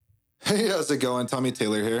Hey, how's it going? Tommy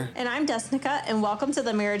Taylor here. And I'm Desnekka, and welcome to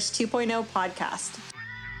the Marriage 2.0 podcast.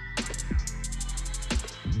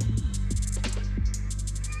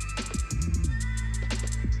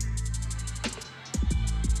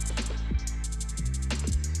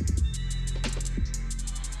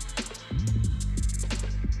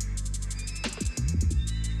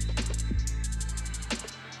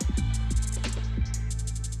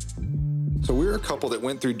 So we're a couple that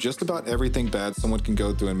went through just about everything bad someone can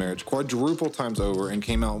go through in marriage, quadruple times over, and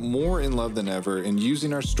came out more in love than ever, and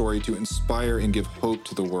using our story to inspire and give hope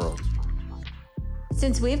to the world.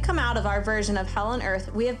 Since we've come out of our version of hell on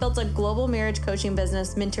earth, we have built a global marriage coaching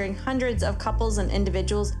business mentoring hundreds of couples and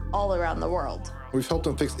individuals all around the world. We've helped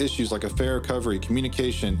them fix issues like affair recovery,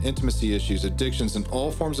 communication, intimacy issues, addictions, and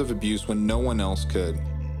all forms of abuse when no one else could.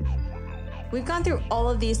 We've gone through all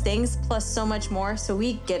of these things, plus so much more, so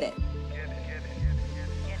we get it.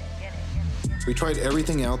 We tried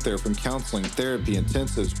everything out there, from counseling, therapy,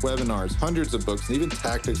 intensives, webinars, hundreds of books, and even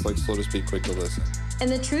tactics like slow to speak, quick to listen.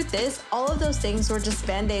 And the truth is, all of those things were just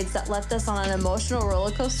band-aids that left us on an emotional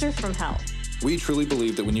roller coaster from hell. We truly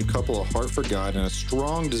believe that when you couple a heart for God and a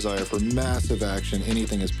strong desire for massive action,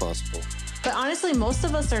 anything is possible. But honestly, most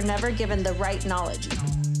of us are never given the right knowledge.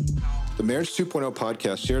 The Marriage 2.0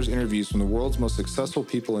 podcast shares interviews from the world's most successful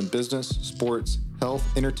people in business, sports,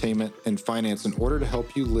 health, entertainment, and finance in order to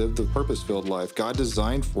help you live the purpose-filled life God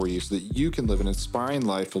designed for you so that you can live an inspiring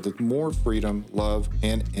life filled with more freedom, love,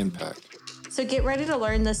 and impact. So get ready to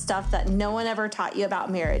learn the stuff that no one ever taught you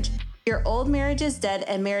about marriage. Your old marriage is dead,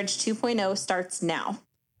 and Marriage 2.0 starts now.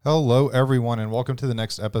 Hello, everyone, and welcome to the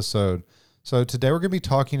next episode. So today we're going to be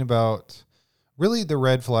talking about really the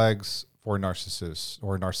red flags for narcissists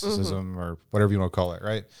or narcissism or whatever you want to call it,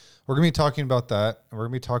 right? We're going to be talking about that, and we're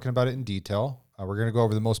going to be talking about it in detail. We're going to go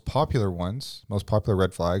over the most popular ones, most popular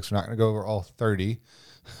red flags. We're not going to go over all 30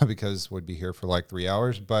 because we'd be here for like 3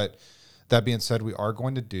 hours. But that being said, we are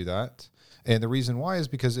going to do that. And the reason why is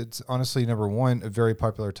because it's honestly, number one, a very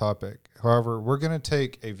popular topic. However, we're going to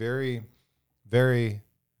take a very, very,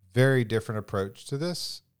 very different approach to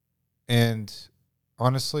this. And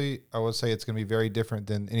honestly, I would say it's going to be very different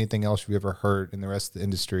than anything else you've ever heard in the rest of the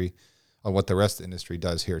industry, on what the rest of the industry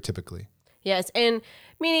does here typically. Yes, and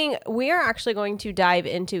meaning we are actually going to dive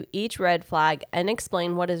into each red flag and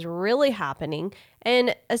explain what is really happening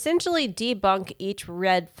and essentially debunk each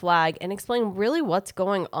red flag and explain really what's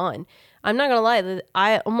going on. I'm not going to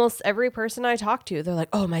lie, almost every person I talk to, they're like,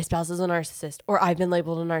 oh, my spouse is a narcissist, or I've been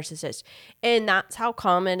labeled a narcissist. And that's how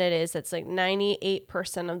common it is. It's like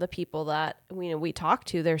 98% of the people that we talk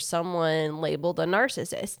to, there's someone labeled a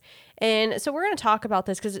narcissist. And so we're going to talk about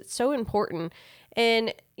this because it's so important.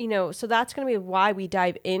 And, so that's going to be why we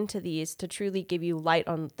dive into these, to truly give you light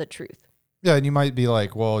on the truth. Yeah, and you might be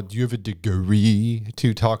like, well, do you have a degree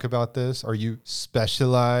to talk about this? Are you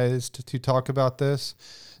specialized to talk about this?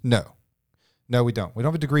 No, we don't. We don't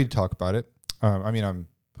have a degree to talk about it. I'm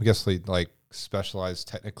like specialized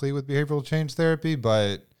technically with behavioral change therapy,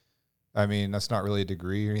 but that's not really a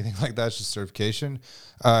degree or anything like that. It's just certification.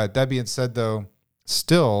 That being said, though,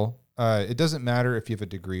 still, it doesn't matter if you have a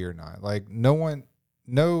degree or not. Like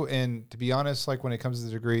and to be honest, like when it comes to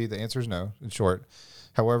the degree, the answer is no, in short.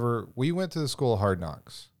 However, we went to the school of hard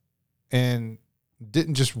knocks and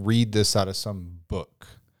didn't just read this out of some book.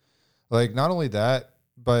 Like not only that,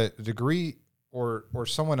 but a degree or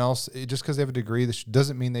someone else, just because they have a degree, this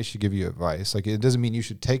doesn't mean they should give you advice. Like it doesn't mean you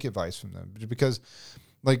should take advice from them because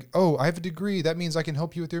like, oh, I have a degree. That means I can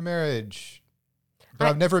help you with your marriage. But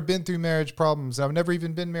I've never been through marriage problems. I've never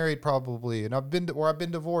even been married probably. And I've been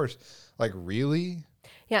divorced. Like really?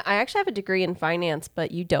 Yeah, I actually have a degree in finance,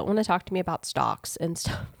 but you don't want to talk to me about stocks and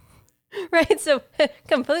stuff. Right. So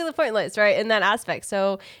completely pointless, right? In that aspect.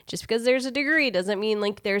 So just because there's a degree doesn't mean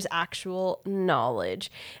like there's actual knowledge.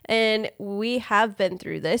 And we have been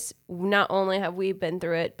through this. Not only have we been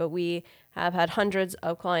through it, but we have had hundreds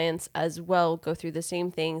of clients as well go through the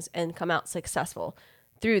same things and come out successful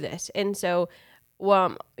through this. And so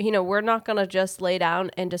we're not going to just lay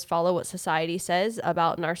down and just follow what society says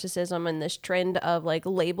about narcissism and this trend of like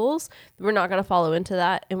labels. We're not going to follow into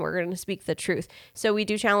that, and we're going to speak the truth. So we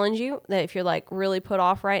do challenge you that if you're like really put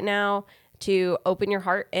off right now, to open your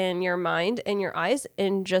heart and your mind and your eyes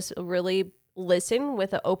and just really listen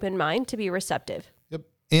with an open mind to be receptive. Yep.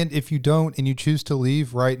 And if you don't and you choose to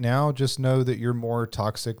leave right now, just know that you're more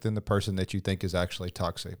toxic than the person that you think is actually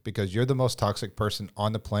toxic, because you're the most toxic person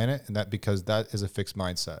on the planet, and because that is a fixed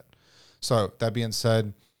mindset. So that being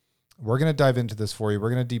said, we're going to dive into this for you. We're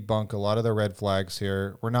going to debunk a lot of the red flags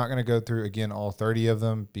here. We're not going to go through, again, all 30 of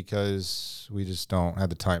them because we just don't have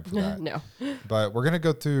the time for that. No. But we're going to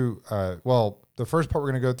go through, the first part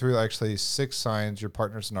we're going to go through actually 6 signs your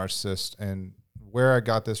partner's a narcissist. And where I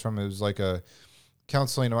got this from, it was like a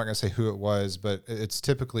counseling. I'm not going to say who it was, but it's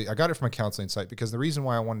typically, I got it from a counseling site because the reason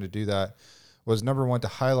why I wanted to do that was, number one, to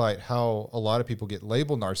highlight how a lot of people get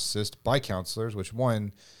labeled narcissist by counselors, which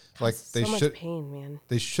one, like they so should, much pain, man.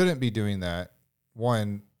 They shouldn't be doing that.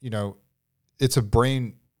 One, it's a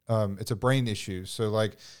brain issue. So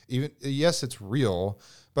like, even, yes, it's real,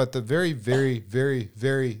 but the very, very, very,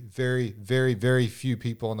 very, very, very, very few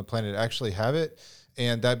people on the planet actually have it.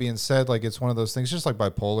 And that being said, like, it's one of those things, just like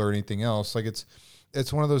bipolar or anything else. Like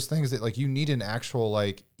it's one of those things that, like, you need an actual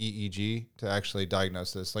like EEG to actually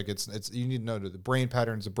diagnose this. Like it's you need to know the brain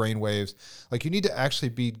patterns, the brain waves. Like, you need to actually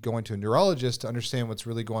be going to a neurologist to understand what's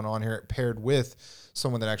really going on here, paired with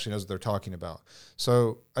someone that actually knows what they're talking about.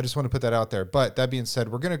 So I just want to put that out there. But that being said,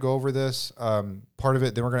 we're going to go over this part of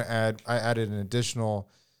it. Then we're going to I added an additional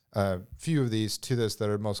few of these to this that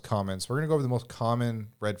are most common. So we're going to go over the most common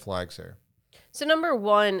red flags here. So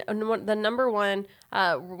one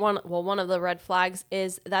of the red flags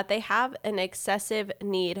is that they have an excessive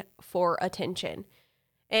need for attention.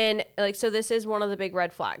 And so this is one of the big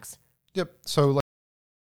red flags. Yep. So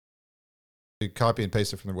like, copy and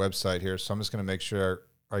paste it from the website here. So I'm just going to make sure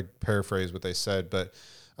I paraphrase what they said, but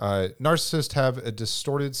narcissists have a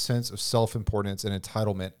distorted sense of self-importance and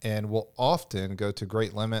entitlement and will often go to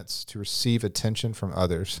great limits to receive attention from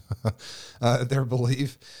others. Their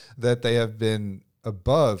belief that they have been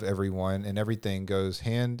above everyone and everything goes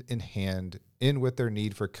hand in hand with their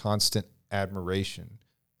need for constant admiration,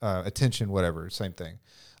 attention, whatever, same thing.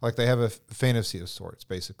 Like, they have a fantasy of sorts,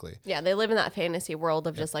 basically. Yeah, they live in that fantasy world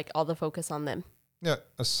of just like all the focus on them. Yeah,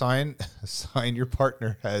 a sign your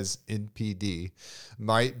partner has NPD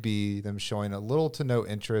might be them showing a little to no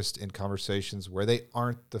interest in conversations where they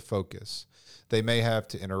aren't the focus. They may have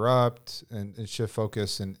to interrupt and shift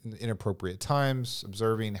focus in inappropriate times,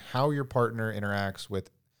 observing how your partner interacts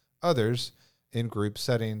with others in group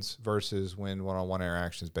settings versus when one-on-one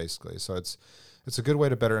interactions, basically. So it's a good way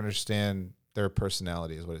to better understand their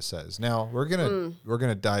personality, is what it says. Now we're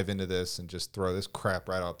gonna dive into this and just throw this crap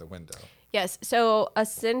right out the window. Yes. So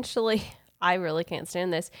essentially, I really can't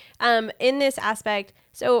stand this. In this aspect,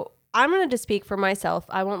 so I'm going to just speak for myself.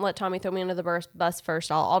 I won't let Tommy throw me under the bus first.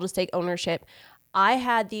 I'll just take ownership. I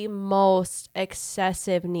had the most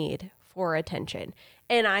excessive need for attention,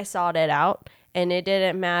 and I sought it out. And it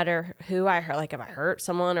didn't matter who I hurt, like if I hurt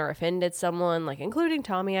someone or offended someone, like including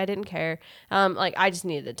Tommy, I didn't care. Like, I just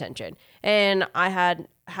needed attention, and I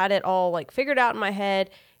had it all like figured out in my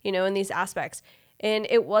head, in these aspects. And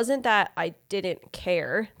it wasn't that I didn't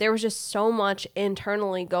care. There was just so much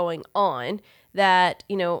internally going on that,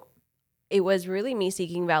 it was really me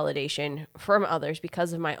seeking validation from others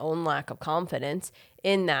because of my own lack of confidence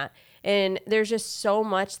in that. And there's just so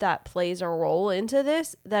much that plays a role into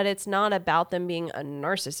this that it's not about them being a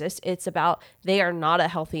narcissist. It's about they are not a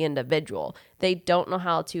healthy individual. They don't know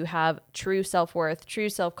how to have true self-worth, true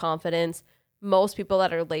self-confidence. Most people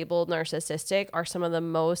that are labeled narcissistic are some of the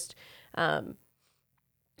most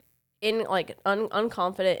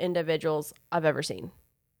unconfident individuals I've ever seen.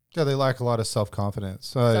 Yeah, they lack a lot of self-confidence.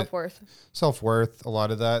 Self-worth, a lot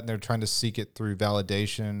of that. And they're trying to seek it through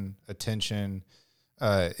validation, attention.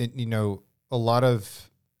 A lot of...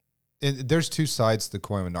 there's two sides to the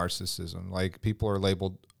coin with narcissism. Like, people are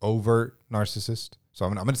labeled overt narcissist. So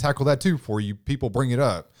I'm going to tackle that too for you. People bring it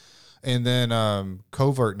up. And then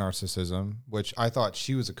covert narcissism, which I thought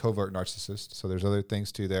she was a covert narcissist. So there's other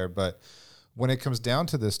things too there. But when it comes down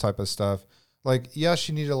to this type of stuff, like, yeah,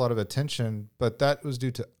 she needed a lot of attention, but that was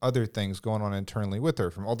due to other things going on internally with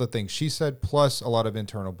her, from all the things she said, plus a lot of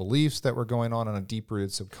internal beliefs that were going on a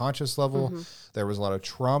deep-rooted subconscious level. Mm-hmm. There was a lot of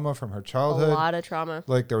trauma from her childhood. A lot of trauma.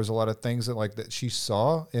 Like, there was a lot of things that she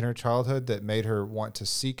saw in her childhood that made her want to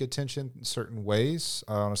seek attention in certain ways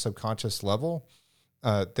on a subconscious level.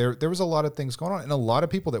 There was a lot of things going on, and a lot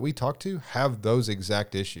of people that we talk to have those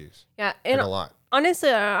exact issues. Yeah, and a lot.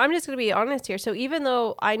 Honestly, I'm just going to be honest here. So even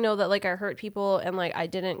though I know that like I hurt people and like I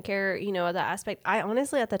didn't care, that aspect, I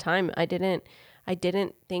honestly at the time I didn't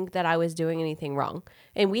think that I was doing anything wrong.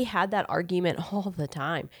 And we had that argument all the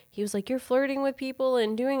time. He was like, "You're flirting with people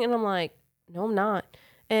and I'm like, "No, I'm not."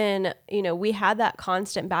 And we had that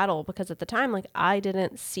constant battle because at the time, like, I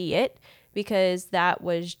didn't see it because that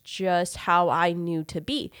was just how I knew to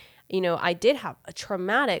be. I did have a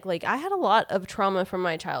traumatic, I had a lot of trauma from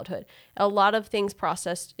my childhood, a lot of things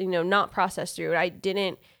processed, not processed through. I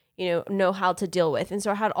didn't, know how to deal with. And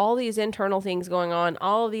so I had all these internal things going on,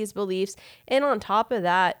 all of these beliefs. And on top of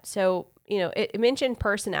that, so, it mentioned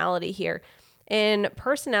personality here. And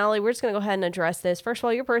personality, we're just going to go ahead and address this. First of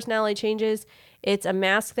all, your personality changes. It's a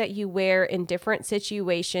mask that you wear in different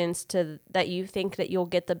situations that you think that you'll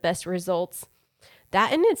get the best results.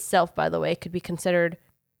 That in itself, by the way, could be considered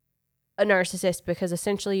a narcissist, because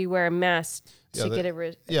essentially you wear a mask to get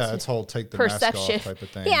it's whole take the perception mask off type of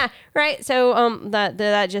thing. Yeah, right. So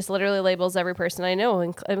that just literally labels every person I know,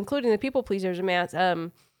 including the people pleasers,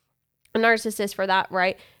 a narcissist for that,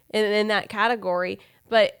 right? In that category.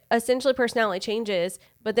 But essentially personality changes,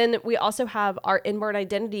 but then we also have our inborn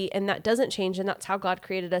identity, and that doesn't change, and that's how God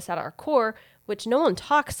created us at our core, which no one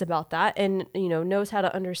talks about that and, knows how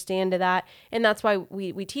to understand that. And that's why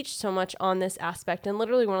we teach so much on this aspect. And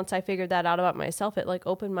literally once I figured that out about myself, it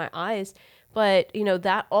opened my eyes. But,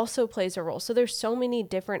 that also plays a role. So there's so many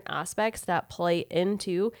different aspects that play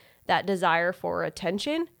into that desire for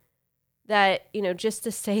attention that, just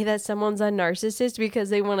to say that someone's a narcissist because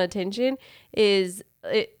they want attention it's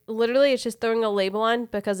just throwing a label on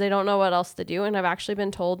because they don't know what else to do. And I've actually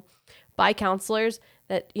been told by counselors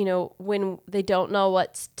that, when they don't know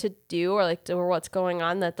what to do or what's going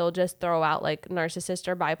on, that they'll just throw out narcissist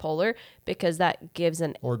or bipolar, because that gives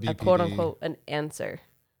a quote unquote an answer.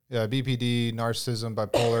 Yeah. BPD, narcissism,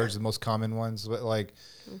 bipolar is the most common ones. But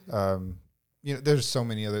there's so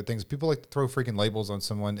many other things. People like to throw freaking labels on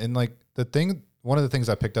someone. And one of the things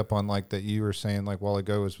I picked up on, that you were saying a while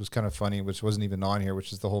ago was kind of funny, which wasn't even on here,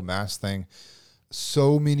 which is the whole mask thing.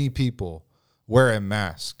 So many people wear a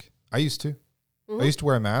mask. I used to. Mm-hmm. I used to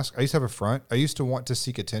wear a mask. I used to have a front. I used to want to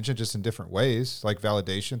seek attention just in different ways, like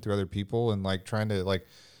validation through other people, and trying to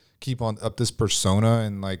keep on up this persona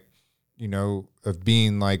and of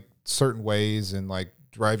being certain ways and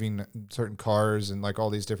driving certain cars and all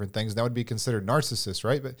these different things. That would be considered narcissist,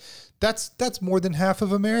 right? But that's more than half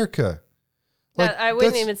of America. I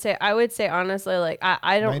wouldn't even say, I would say honestly,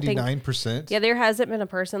 I don't 99%. Yeah, there hasn't been a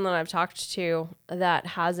person that I've talked to that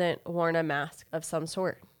hasn't worn a mask of some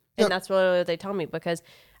sort. And that's really what they tell me, because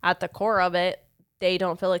at the core of it, they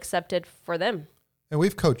don't feel accepted for them. And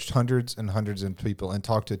we've coached hundreds and hundreds of people and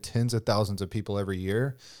talked to tens of thousands of people every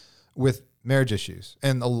year with marriage issues.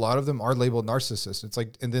 And a lot of them are labeled narcissists. It's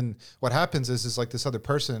and then what happens is this other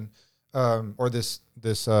person, or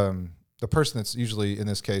the person that's usually in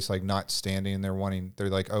this case, not standing, and they're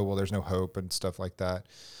like, oh, well, there's no hope and stuff like that.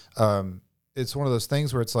 It's one of those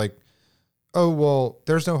things where it's oh, well,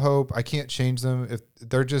 there's no hope. I can't change them. If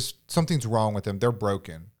they're something's wrong with them, they're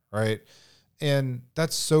broken. Right. And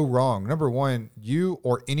that's so wrong. Number one, you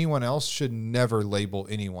or anyone else should never label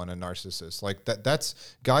anyone a narcissist. That's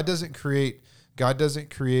God doesn't create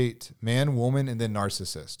man, woman, and then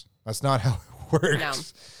narcissist. That's not how it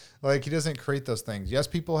works. No. He doesn't create those things. Yes,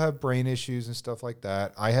 people have brain issues and stuff like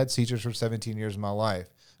that. I had seizures for 17 years of my life.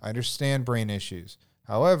 I understand brain issues.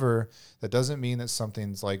 However, that doesn't mean that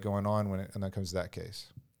something's going on when it comes to that case.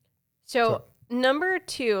 So number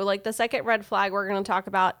two, the second red flag we're going to talk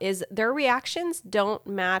about is their reactions don't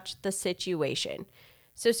match the situation.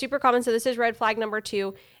 So super common. So this is red flag number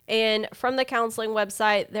 2. And from the counseling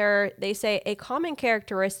website, they say a common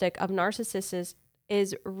characteristic of narcissists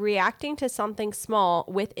is reacting to something small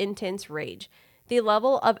with intense rage. The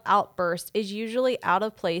level of outburst is usually out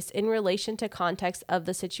of place in relation to context of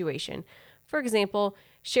the situation. For example,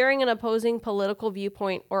 sharing an opposing political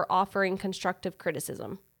viewpoint or offering constructive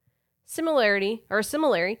criticism. Similarly, there you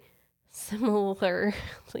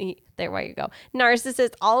go.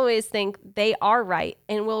 Narcissists always think they are right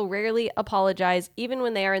and will rarely apologize even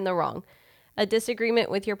when they are in the wrong. A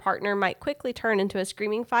disagreement with your partner might quickly turn into a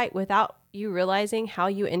screaming fight without you realizing how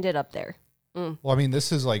you ended up there. Well, I mean,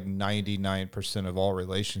 this is 99% of all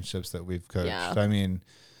relationships that we've coached. Yeah. I mean,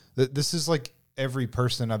 this is every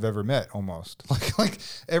person I've ever met almost.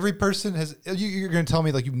 Every person has, you're going to tell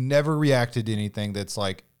me you've never reacted to anything that's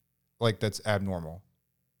that's abnormal.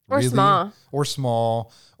 Or really?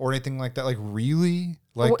 Small or anything like that. Really?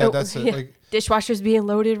 That's dishwashers being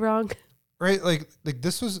loaded wrong. Right?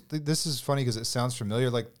 This is funny because it sounds familiar.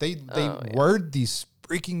 They word these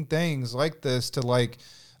freaking things like this to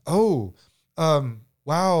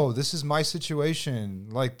wow, this is my situation.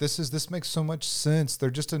 This makes so much sense. They're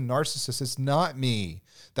just a narcissist. It's not me.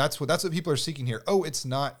 That's what people are seeking here. Oh, it's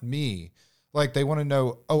not me. They want to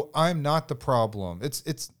know, oh, I'm not the problem.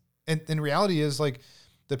 And in reality is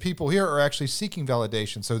the people here are actually seeking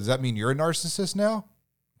validation. So does that mean you're a narcissist now?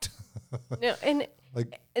 No, and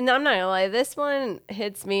I'm not gonna lie, this one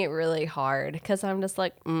hits me really hard because I'm just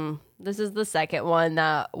this is the second one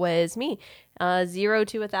that was me. 0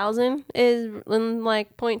 to 1,000 is in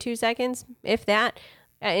 0.2 seconds, if that.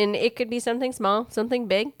 And it could be something small, something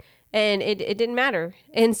big, and it didn't matter.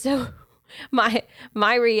 And so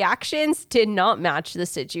my reactions did not match the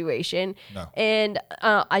situation. No. And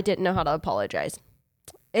I didn't know how to apologize.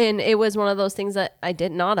 And it was one of those things that I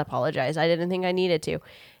did not apologize. I didn't think I needed to.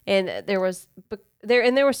 And there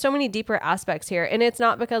were so many deeper aspects here. And it's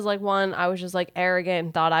not because like one, I was just like arrogant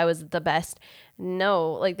and thought I was the best.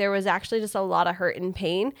 No, like there was actually just a lot of hurt and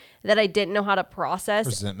pain that I didn't know how to process.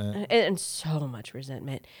 Resentment. And so much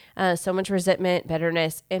resentment,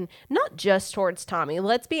 bitterness, and not just towards Tommy.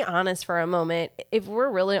 Let's be honest for a moment. If we're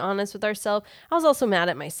really honest with ourselves, I was also mad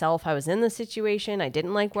at myself. I was in the situation. I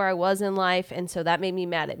didn't like where I was in life. And so that made me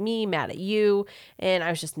mad at me, mad at you. And I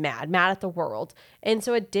was just mad at the world. And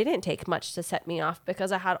so it didn't take much to set me off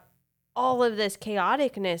because I had all of this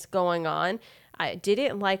chaoticness going on. I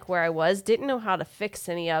didn't like where I was, didn't know how to fix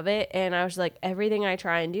any of it. And I was like, everything I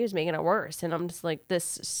try and do is making it worse. And I'm just like,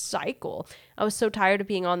 this cycle. I was so tired of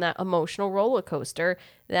being on that emotional roller coaster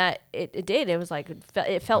that it did. It was like,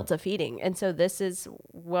 it felt defeating. And so this is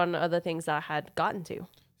one of the things that I had gotten to.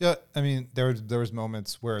 Yeah. I mean, there was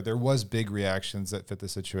moments where there was big reactions that fit the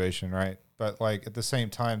situation, right? But like at the same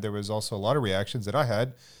time, there was also a lot of reactions that I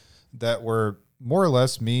had that were more or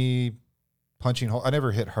less me punching hole. I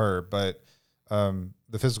never hit her, but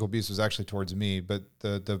the physical abuse was actually towards me, but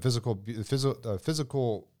the physical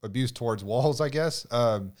abuse towards walls, I guess,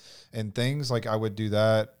 and things like I would do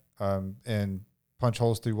that, and punch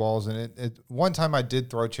holes through walls. And one time I did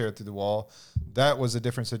throw a chair through the wall. That was a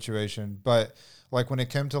different situation. But like when it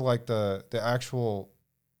came to like the actual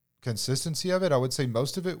consistency of it, I would say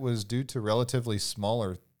most of it was due to relatively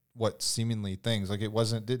smaller, what seemingly things. Like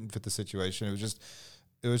didn't fit the situation. It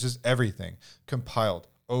was just everything compiled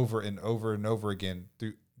over and over and over again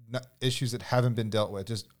through issues that haven't been dealt with,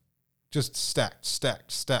 just stacked.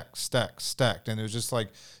 And it was just like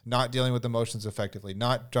not dealing with emotions effectively,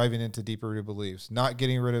 not driving into deeper rooted beliefs, not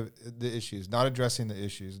getting rid of the issues, not addressing the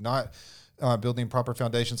issues, not building proper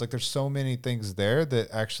foundations. Like there's so many things there that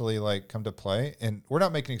actually like come to play. And we're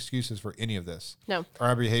not making excuses for any of this. No. Or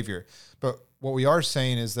our behavior. But what we are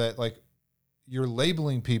saying is that like you're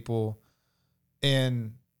labeling people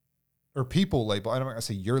or people label. I'm not gonna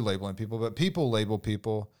say you're labeling people, but people label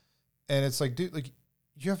people, and it's like, dude, like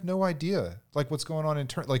you have no idea like what's going on in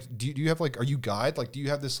turn. Like, do you have like, are you God? Like, do you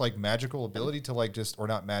have this like magical ability to like just, or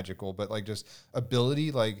not magical, but like just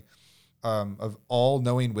ability like of all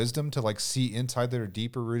knowing wisdom to like see inside their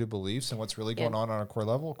deeper rooted beliefs and what's really going on a core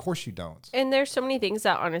level? Of course you don't. And there's so many things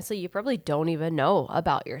that honestly you probably don't even know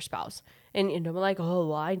about your spouse. And you know, like, oh,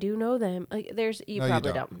 well, I do know them. Like, you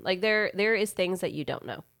probably don't. Like, there is things that you don't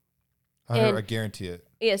know. I guarantee it.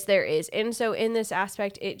 Yes, there is. And so in this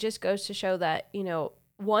aspect, it just goes to show that, you know,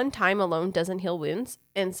 one time alone doesn't heal wounds.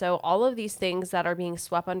 And so all of these things that are being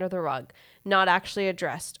swept under the rug, not actually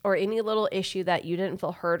addressed, or any little issue that you didn't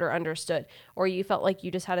feel heard or understood, or you felt like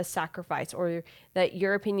you just had a sacrifice, or that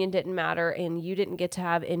your opinion didn't matter and you didn't get to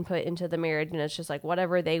have input into the marriage, and it's just like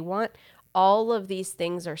whatever they want. All of these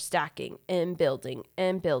things are stacking and building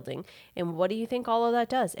and building. And what do you think all of that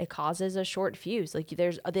does? It causes a short fuse. Like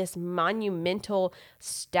there's this monumental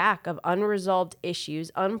stack of unresolved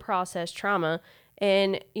issues, unprocessed trauma.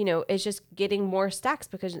 And, you know, it's just getting more stacks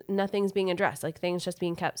because nothing's being addressed. Like things just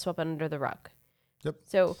being kept swept under the rug. Yep.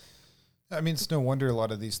 So, I mean, it's no wonder a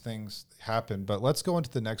lot of these things happen, but let's go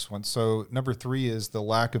into the next one. So number 3 is the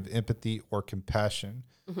lack of empathy or compassion.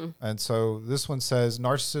 Mm-hmm. And so this one says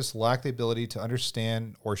narcissists lack the ability to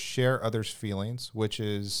understand or share others' feelings, which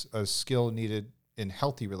is a skill needed in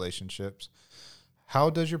healthy relationships.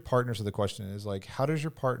 How does your partner, so the question is like, how does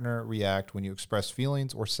your partner react when you express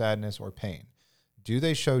feelings or sadness or pain? Do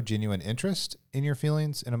they show genuine interest in your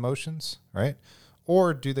feelings and emotions, right?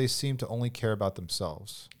 Or do they seem to only care about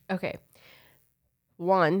themselves? Okay.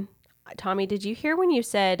 One, Tommy, did you hear when you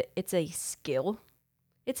said it's a skill?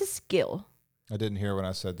 It's a skill. I didn't hear when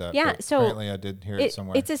I said that. Yeah, so apparently I did hear it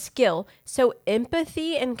somewhere. It's a skill. So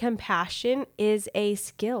empathy and compassion is a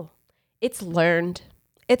skill. It's learned.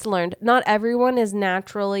 It's learned. Not everyone is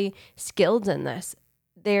naturally skilled in this.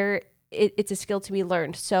 It's a skill to be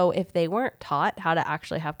learned. So if they weren't taught how to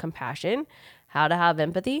actually have compassion, how to have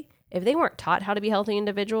empathy, if they weren't taught how to be healthy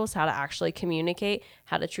individuals, how to actually communicate,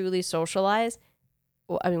 how to truly socialize,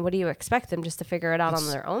 well, I mean, what do you expect them just to figure it out on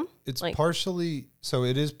their own? It's like,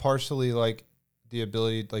 it is partially like the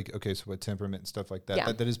ability, like, okay, so with temperament and stuff like that,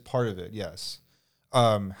 yeah. that is part of it, yes.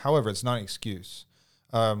 However, it's not an excuse.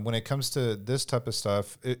 When it comes to this type of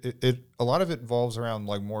stuff, it a lot of it revolves around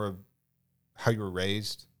like more of how you were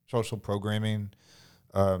raised, social programming,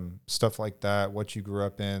 stuff like that, what you grew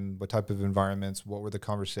up in, what type of environments, what were the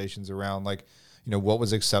conversations around. Like what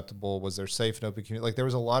was acceptable? Was there safe and open community? Like there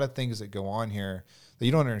was a lot of things that go on here that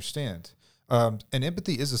you don't understand. And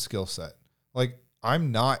empathy is a skill set. Like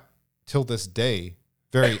I'm not till this day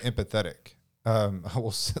very empathetic. I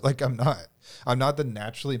will say, like I'm not the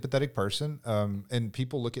naturally empathetic person. And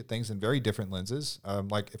people look at things in very different lenses.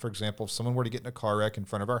 Like for example, if someone were to get in a car wreck in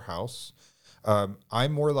front of our house,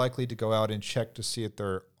 I'm more likely to go out and check to see if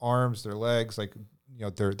their arms, their legs, like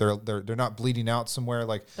they're not bleeding out somewhere,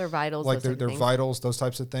 like their vitals, like their vitals, those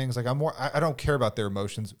types of things. Like I don't care about their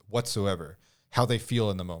emotions whatsoever, how they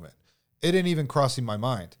feel in the moment. It ain't even crossing my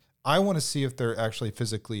mind. I want to see if they're actually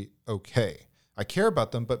physically okay. I care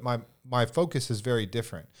about them, but my focus is very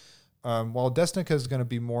different. While Desnekka is going to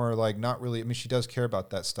be more like not really. I mean, she does care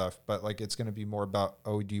about that stuff, but like it's going to be more about,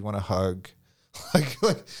 oh, do you want a hug? like,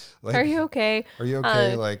 are you okay? Are you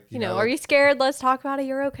okay? Are you scared? Let's talk about it.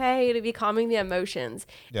 You're okay. To be calming the emotions.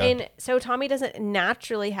 Yeah. And so Tommy doesn't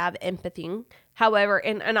naturally have empathy. However,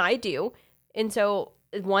 and I do. And so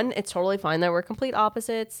one, it's totally fine that we're complete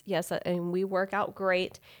opposites. Yes. And we work out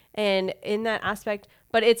great. And in that aspect,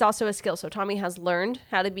 but it's also a skill. So Tommy has learned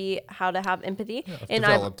how to have empathy. Yeah, and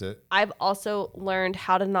developed it. I've also learned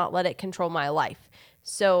how to not let it control my life.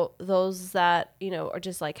 So those that, are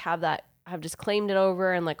just like have just claimed it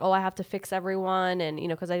over and like, oh, I have to fix everyone. And,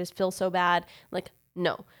 because I just feel so bad. Like,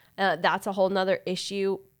 no, that's a whole nother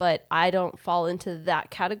issue, but I don't fall into that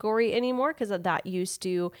category anymore because that used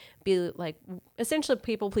to be like essentially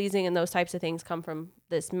people pleasing and those types of things come from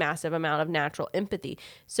this massive amount of natural empathy.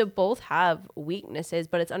 So both have weaknesses,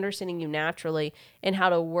 but it's understanding you naturally and how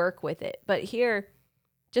to work with it. But here,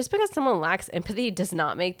 just because someone lacks empathy does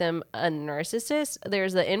not make them a narcissist.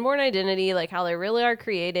 There's the inborn identity, like how they really are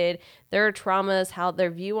created, their traumas, how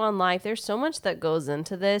their view on life. There's so much that goes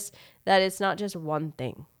into this that it's not just one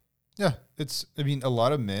thing. Yeah, a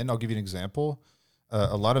lot of men, I'll give you an example.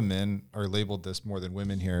 A lot of men are labeled this more than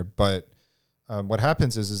women here, but what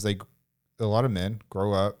happens is a lot of men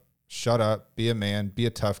grow up, shut up, be a man, be a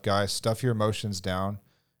tough guy, stuff your emotions down.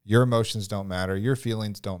 Your emotions don't matter. Your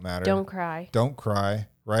feelings don't matter. Don't cry.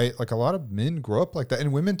 Right? Like a lot of men grow up like that,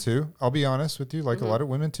 and women too. I'll be honest with you, like a lot of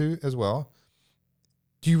women too as well.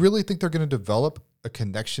 Do you really think they're going to develop a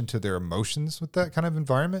connection to their emotions with that kind of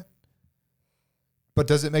environment? But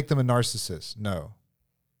does it make them a narcissist? No.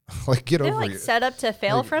 Like get over it. They're set up to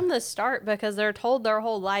fail from the start because they're told their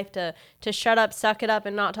whole life to shut up, suck it up,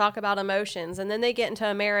 and not talk about emotions. And then they get into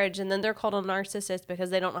a marriage and then they're called a narcissist because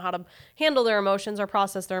they don't know how to handle their emotions or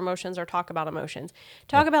process their emotions or talk about emotions.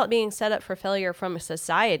 Talk about being set up for failure from a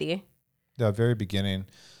society. The very beginning.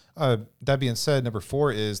 That being said, number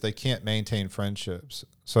 4 is they can't maintain friendships.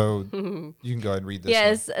 So you can go ahead and read this.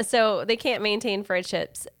 Yes. So they can't maintain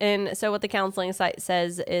friendships. And so what the counseling site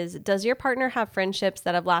says is, does your partner have friendships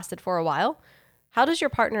that have lasted for a while? How does your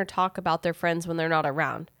partner talk about their friends when they're not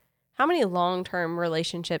around? How many long-term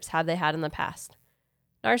relationships have they had in the past?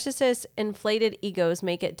 Narcissists' inflated egos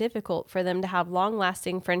make it difficult for them to have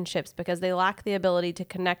long-lasting friendships because they lack the ability to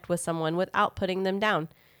connect with someone without putting them down.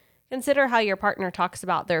 Consider how your partner talks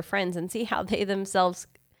about their friends and see how they themselves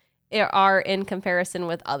are in comparison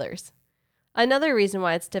with others. Another reason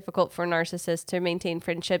why it's difficult for narcissists to maintain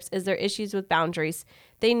friendships is their issues with boundaries.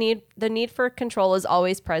 The need for control is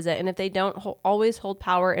always present, and if they don't always hold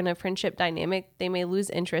power in a friendship dynamic, they may lose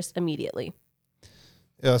interest immediately.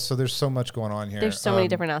 Yeah, so there's so much going on here. There's so many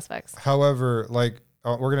different aspects. However, we're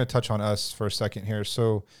going to touch on us for a second here.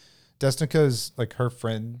 So Desnekka's, her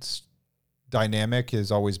friends dynamic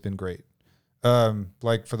has always been great.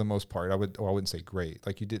 For the most part, I wouldn't say great.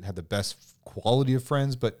 Like you didn't have the best quality of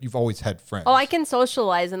friends, but you've always had friends. Oh, I can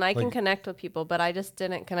socialize and I can connect with people, but I just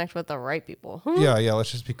didn't connect with the right people. Yeah.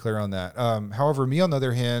 Let's just be clear on that. However, me on the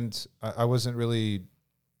other hand, I was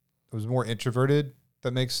more introverted.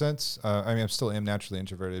 That makes sense. I still am naturally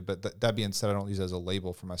introverted, but that being said, I don't use it as a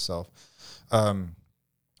label for myself.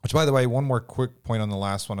 Which, by the way, one more quick point on the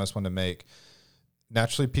last one I just wanted to make.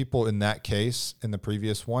 Naturally, people in that case, in the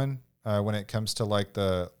previous one, when it comes to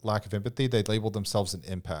the lack of empathy, they label themselves an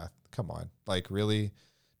empath. Come on. Really?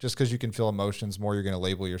 Just because you can feel emotions more, you're going to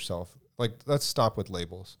label yourself. Let's stop with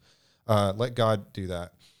labels. Let God do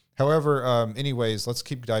that. However, anyways, let's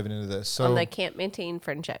keep diving into this. So they can't maintain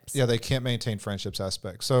friendships. Yeah, they can't maintain friendships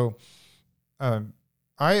aspect. So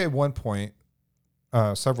I, at one point,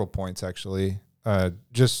 several points actually,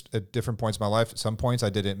 just at different points in my life, at some points I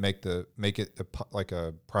didn't make it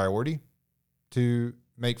a priority to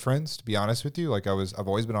make friends, to be honest with you. I've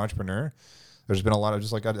always been an entrepreneur. There's been a lot of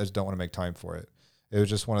I just don't want to make time for it. It was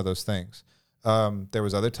just one of those things. There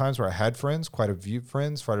was other times where I had friends, quite a few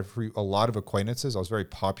friends, a lot of acquaintances. I was very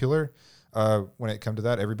popular. When it came to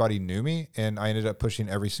that, everybody knew me and I ended up pushing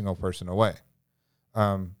every single person away.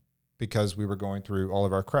 because we were going through all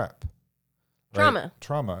of our crap. Right?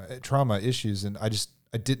 Trauma issues. And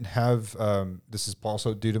I didn't have, this is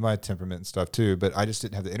also due to my temperament and stuff too, but I just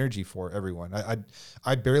didn't have the energy for everyone.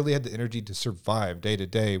 I barely had the energy to survive day to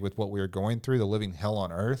day with what we were going through, the living hell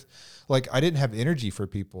on earth. Like I didn't have energy for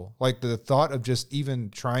people. Like the thought of just even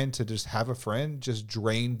trying to just have a friend just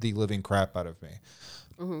drained the living crap out of me.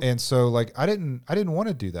 Mm-hmm. And so like, I didn't want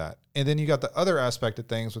to do that. And then you got the other aspect of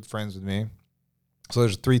things with friends with me. So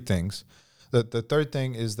there's three things. The third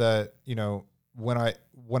thing is that, you know, when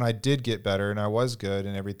I did get better and I was good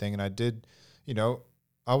and everything, and I did, you know,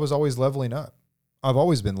 I was always leveling up. I've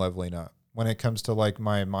always been leveling up when it comes to like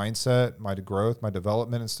my mindset, my growth, my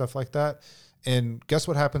development and stuff like that. And guess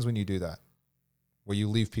what happens when you do that? Well, you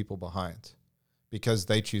leave people behind because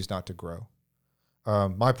they choose not to grow.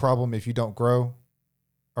 My problem if you don't grow,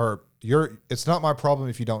 it's not my problem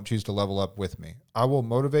if you don't choose to level up with me. I will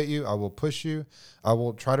motivate you. I will push you. I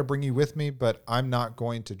will try to bring you with me, but I'm not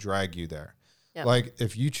going to drag you there. Yep. Like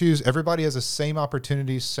if you choose, everybody has the same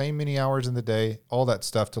opportunities, same many hours in the day, all that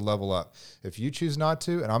stuff to level up. If you choose not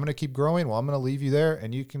to, and I'm going to keep growing, well, I'm going to leave you there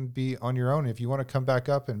and you can be on your own. If you want to come back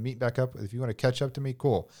up and meet back up, if you want to catch up to me,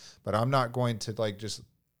 cool. But I'm not going to like just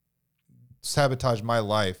sabotage my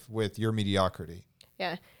life with your mediocrity.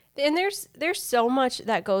 Yeah. And there's so much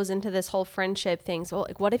that goes into this whole friendship thing. So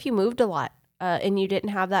like, what if you moved a lot? And you didn't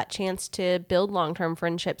have that chance to build long-term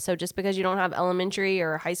friendships. So just because you don't have elementary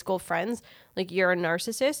or high school friends, like you're a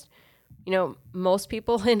narcissist, you know, most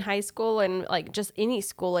people in high school and like just any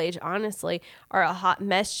school age, honestly, are a hot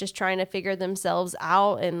mess just trying to figure themselves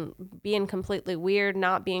out and being completely weird,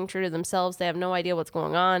 not being true to themselves. They have no idea what's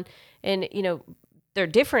going on. And, you know, they're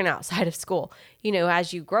different outside of school, you know,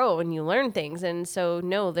 as you grow and you learn things. And so,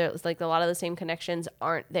 no, there's like a lot of the same connections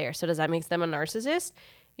aren't there. So does that make them a narcissist?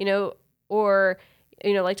 You know, or,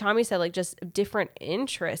 you know, like Tommy said, like just different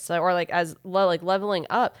interests or like as like leveling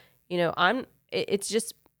up, you know, it's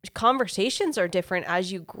just conversations are different as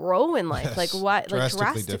you grow in life. Yes, like what, like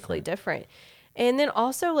drastically different. And then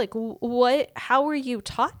also like how were you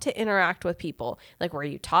taught to interact with people? Like, were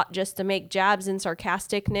you taught just to make jabs and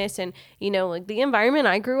sarcasticness? And, you know, like the environment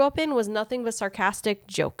I grew up in was nothing but sarcastic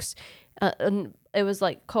jokes. And it was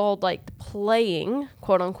like called like playing,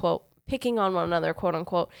 quote unquote, picking on one another, quote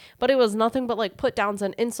unquote, but it was nothing but like put downs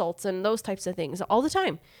and insults and those types of things all the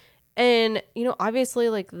time. And, you know, obviously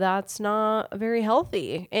like that's not very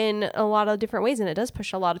healthy in a lot of different ways. And it does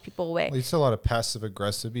push a lot of people away. Well, it's a lot of passive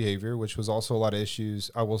aggressive behavior, which was also a lot of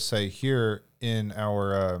issues, I will say, here in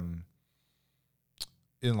our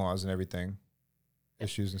in-laws and everything,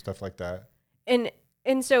 issues and stuff like that.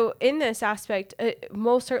 And so in this aspect, it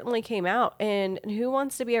most certainly came out. And who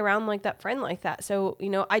wants to be around like that friend like that? So, you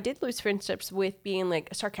know, I did lose friendships with being like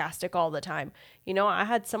sarcastic all the time. You know, I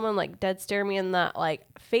had someone like dead stare me in the like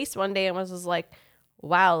face one day and was just like,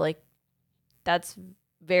 wow, like that's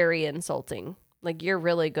very insulting. Like you're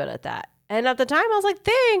really good at that. And at the time I was like,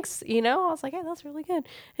 thanks, you know, I was like, hey, that's really good.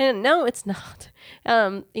 And no, it's not.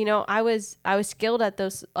 You know, I was skilled at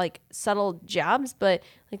those like subtle jabs, but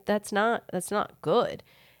like, that's not good.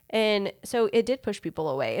 And so it did push people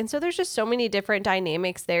away. And so there's just so many different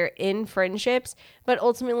dynamics there in friendships, but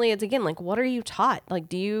ultimately it's again, like, what are you taught? Like,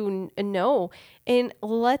 do you know? And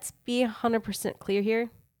let's be 100% clear here.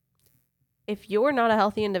 If you're not a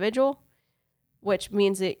healthy individual, which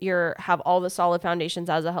means that have all the solid foundations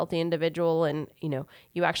as a healthy individual and, you know,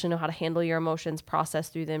 you actually know how to handle your emotions, process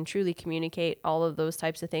through them, truly communicate, all of those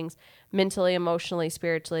types of things, mentally, emotionally,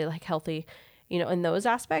 spiritually, like healthy, you know, in those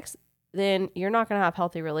aspects, then you're not going to have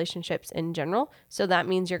healthy relationships in general. So that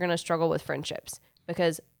means you're going to struggle with friendships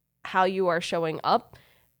because how you are showing up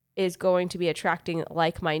is going to be attracting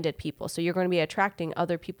like-minded people. So you're going to be attracting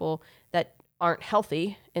other people that aren't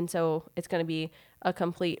healthy. And so it's going to be a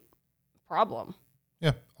complete problem.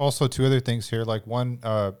 Yeah. Also, two other things here. Like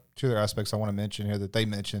two other aspects I want to mention here that they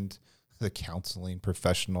mentioned, the counseling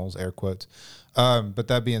professionals, air quotes. But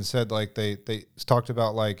that being said, like they talked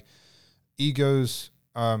about like egos.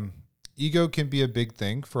 Ego can be a big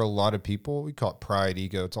thing for a lot of people. We call it pride,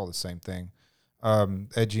 ego. It's all the same thing.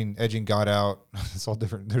 Edging God out. It's all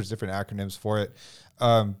different. There's different acronyms for it.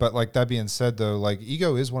 But like that being said though, like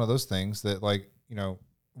ego is one of those things that like, you know,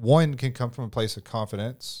 one can come from a place of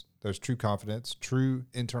confidence. There's true confidence, true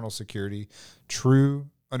internal security, true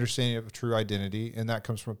understanding of true identity. And that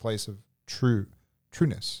comes from a place of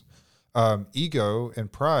trueness. Ego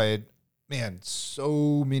and pride, man,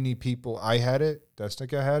 so many people, I had it,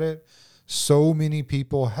 Desnekka had it, so many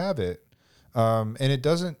people have it. And it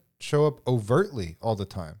doesn't show up overtly all the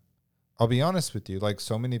time. I'll be honest with you, like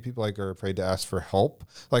so many people like are afraid to ask for help.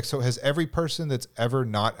 Like, so has every person that's ever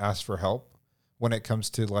not asked for help when it comes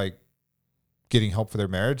to like getting help for their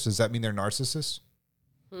marriage? Does that mean they're narcissists?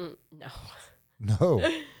 No.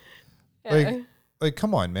 No. Yeah. Like,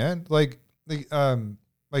 come on, man. Like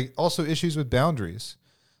also issues with boundaries.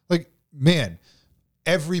 Like, man,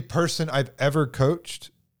 every person I've ever coached,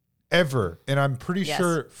 and I'm pretty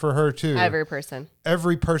sure for her too. Every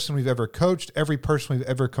person we've ever coached, every person we've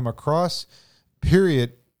ever come across,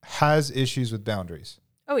 period, has issues with boundaries.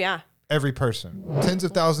 Oh yeah. Every person, tens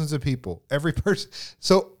of thousands of people, every person.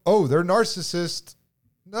 So, they're narcissists.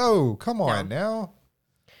 No, come on now.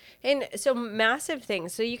 And so massive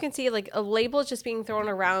things. So you can see like a label just being thrown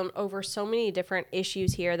around over so many different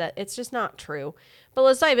issues here that it's just not true. But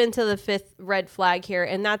let's dive into the fifth red flag here.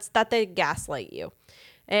 And that's that they gaslight you.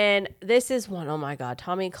 And this is one, oh my God,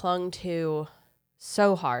 Tommy clung to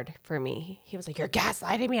so hard for me. He was like, you're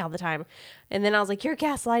gaslighting me all the time. And then I was like, you're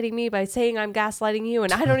gaslighting me by saying I'm gaslighting you.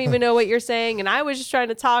 And I don't even know what you're saying. And I was just trying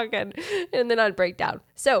to talk. And then I'd break down.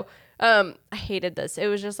 So I hated this. It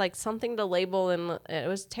was just like something to label and it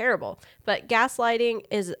was terrible. But gaslighting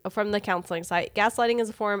is from the counseling site. Gaslighting is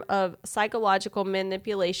a form of psychological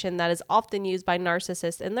manipulation that is often used by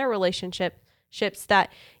narcissists in their relationships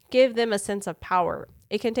that give them a sense of power.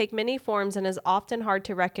 It can take many forms and is often hard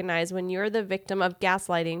to recognize when you're the victim of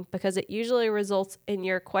gaslighting because it usually results in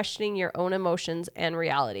your questioning your own emotions and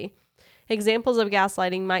reality. Examples of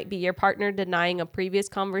gaslighting might be your partner denying a previous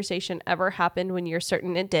conversation ever happened when you're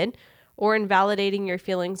certain it did, or invalidating your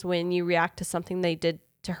feelings when you react to something they did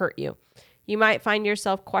to hurt you. You might find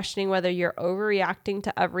yourself questioning whether you're overreacting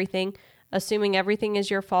to everything, assuming everything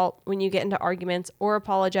is your fault when you get into arguments, or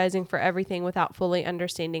apologizing for everything without fully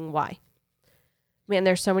understanding why. Man,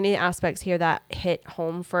 there's so many aspects here that hit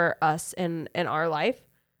home for us in our life.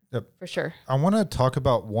 Yep. For sure. I want to talk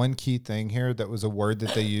about one key thing here that was a word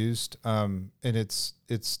that they used, and it's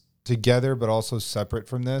together but also separate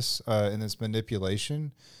from this, and it's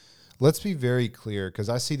manipulation. Let's be very clear, because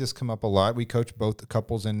I see this come up a lot. We coach both the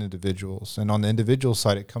couples and individuals, and on the individual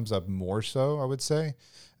side, it comes up more so, I would say.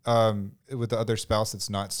 With the other spouse that's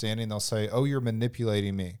not standing, they'll say, "Oh, you're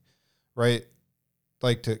manipulating me," right?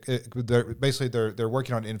 Like they're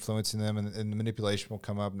working on influencing them, and the manipulation will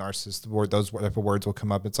come up. Narcissist word, those type of words will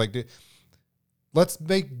come up. It's like, let's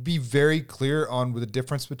be very clear on the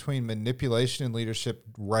difference between manipulation and leadership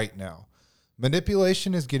right now.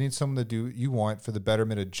 Manipulation is getting someone to do what you want for the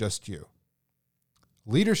betterment of just you.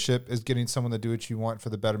 Leadership is getting someone to do what you want for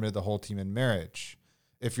the betterment of the whole team in marriage.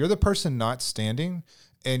 If you're the person not standing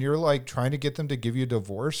and you're like trying to get them to give you a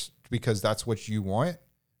divorce because that's what you want,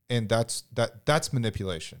 and that's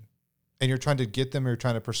manipulation. And you're trying to get them, or you're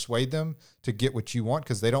trying to persuade them to get what you want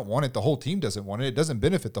because they don't want it. The whole team doesn't want it. It doesn't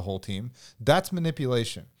benefit the whole team. That's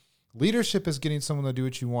manipulation. Leadership is getting someone to do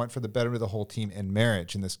what you want for the betterment of the whole team in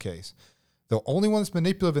marriage in this case. The only one that's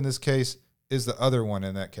manipulative in this case is the other one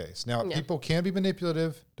in that case. Now, people can be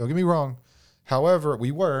manipulative. Don't get me wrong. However,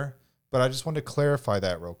 we were, but I just wanted to clarify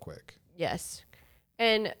that real quick. Yes.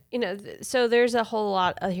 And, so there's a whole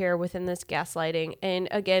lot here within this gaslighting. And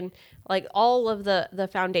again, like all of the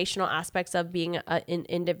foundational aspects of being an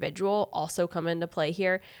individual also come into play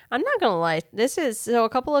here. I'm not going to lie. So a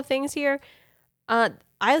couple of things here. I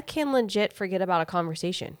can legit forget about a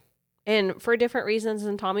conversation. And for different reasons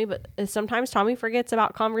than Tommy, but sometimes Tommy forgets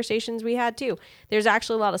about conversations we had too. There's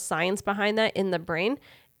actually a lot of science behind that in the brain.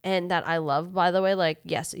 And that I love, by the way, like,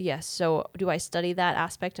 yes. So do I study that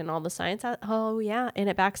aspect and all the science? Oh, yeah. And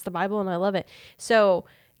it backs the Bible and I love it. So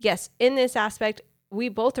yes, in this aspect, we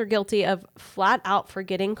both are guilty of flat out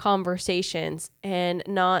forgetting conversations and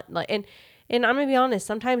not like, and I'm going to be honest,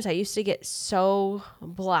 sometimes I used to get so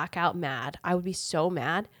blackout mad. I would be so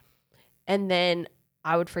mad. And then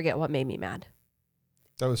I would forget what made me mad.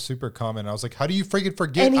 That was super common. I was like, how do you freaking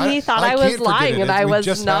forget? And he thought I was lying, and I was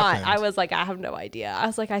not. Happened. I was like, I have no idea. I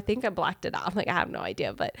was like, I think I blacked it out. I'm like, I have no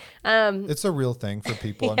idea. But it's a real thing for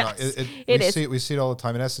people. Yes, We see it all the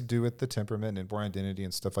time. It has to do with the temperament and born identity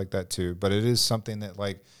and stuff like that too. But it is something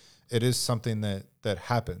that that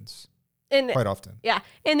happens quite often. Yeah.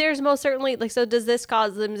 And there's most certainly so does this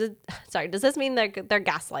cause them does this mean they're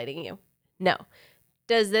gaslighting you? No.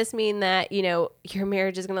 Does this mean that, your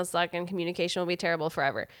marriage is going to suck and communication will be terrible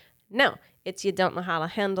forever? No, it's you don't know how to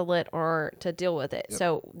handle it or to deal with it. Yep.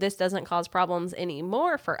 So this doesn't cause problems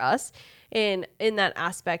anymore for us in that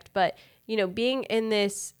aspect. But, being in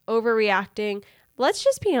this overreacting, let's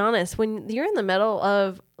just be honest. When you're in the middle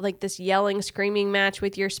of like this yelling, screaming match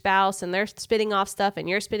with your spouse and they're spitting off stuff and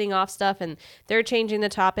you're spitting off stuff and they're changing the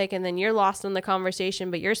topic and then you're lost in the conversation,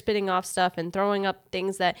 but you're spitting off stuff and throwing up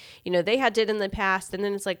things that, they had did in the past. And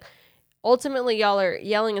then it's like, ultimately y'all are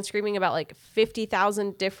yelling and screaming about like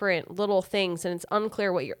 50,000 different little things and it's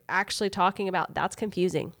unclear what you're actually talking about. That's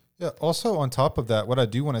confusing. Yeah. Also on top of that, what I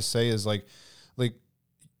do want to say is like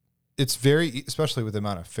it's very, especially with the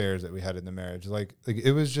amount of affairs that we had in the marriage, like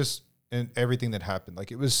it was just, and everything that happened,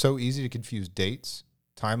 like it was so easy to confuse dates,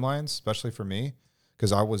 timelines, especially for me,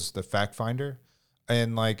 because I was the fact finder,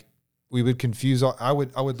 and like we would confuse. I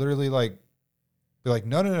would literally like be like,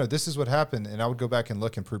 no, this is what happened, and I would go back and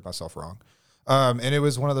look and prove myself wrong. And it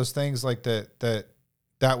was one of those things like that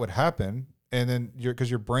would happen, and then because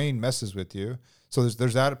your brain messes with you. So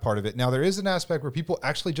there's that part of it. Now there is an aspect where people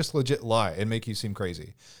actually just legit lie and make you seem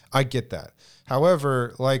crazy. I get that.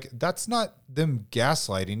 However, like that's not them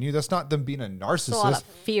gaslighting you. That's not them being a narcissist. It's a lot of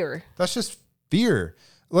fear. That's just fear.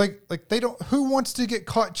 Like they don't. Who wants to get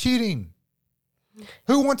caught cheating?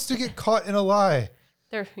 Who wants to get caught in a lie?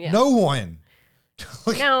 No one.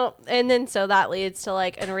 No, and then so that leads to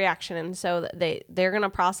like a reaction, and so they're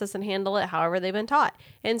gonna process and handle it however they've been taught,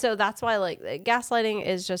 and so that's why like gaslighting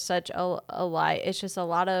is just such a lie. It's just a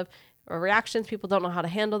lot of reactions. People don't know how to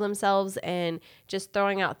handle themselves, and just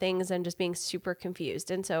throwing out things and just being super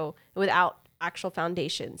confused, and so without actual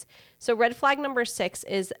foundations. So red flag number 6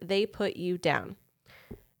 is they put you down.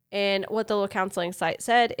 And what the little counseling site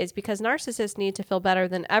said is because narcissists need to feel better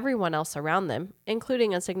than everyone else around them,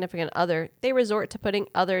 including a significant other, they resort to putting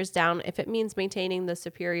others down if it means maintaining the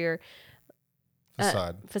superior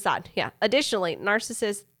facade. Yeah. Additionally,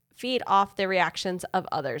 narcissists feed off the reactions of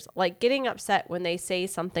others, like getting upset when they say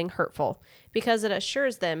something hurtful, because it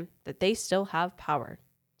assures them that they still have power.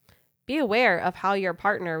 Be aware of how your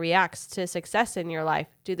partner reacts to success in your life.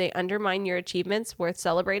 Do they undermine your achievements worth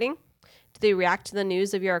celebrating? Do they react to the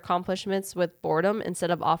news of your accomplishments with boredom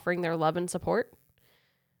instead of offering their love and support?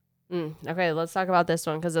 Okay, let's talk about this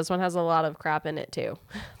one because this one has a lot of crap in it too.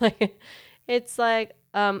 Okay.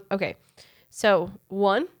 So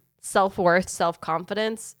 1, self-worth,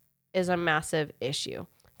 self-confidence is a massive issue.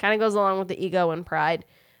 Kind of goes along with the ego and pride,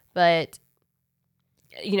 but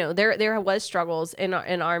you know, there was struggles in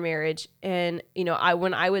our marriage, and you know,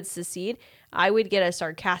 when I would succeed, I would get a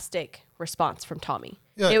sarcastic response from Tommy.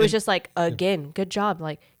 Yeah, it was just like, again, good job.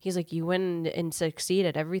 Like he's like, you win and succeed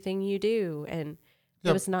at everything you do, and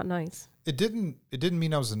it was not nice. It didn't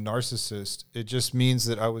mean I was a narcissist. It just means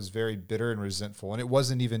that I was very bitter and resentful, and it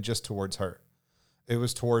wasn't even just towards her. It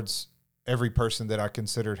was towards every person that I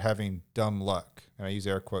considered having dumb luck, and I use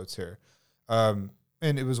air quotes here. And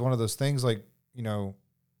it was one of those things like, you know,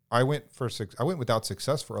 I went without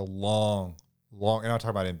success for a long, and I'm talking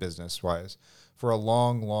about in business wise, for a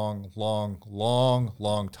long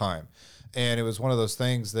time. And it was one of those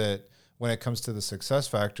things that when it comes to the success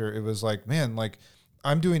factor, it was like, man, like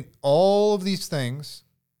I'm doing all of these things.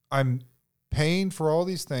 I'm paying for all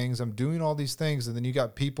these things. I'm doing all these things. And then you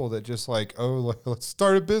got people that just like, oh, let's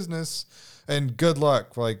start a business and good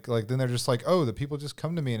luck. Like then they're just like, oh, the people just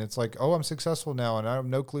come to me and it's like, oh, I'm successful now. And I have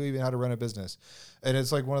no clue even how to run a business. And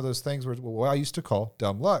it's like one of those things where what I used to call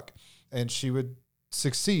dumb luck. And she would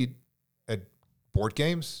succeed at board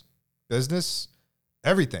games, business,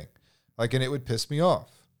 everything. Like, and it would piss me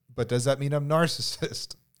off. But does that mean I'm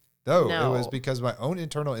narcissist? No. It was because my own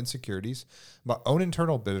internal insecurities, my own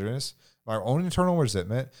internal bitterness, my own internal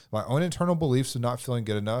resentment, my own internal beliefs of not feeling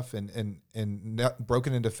good enough and not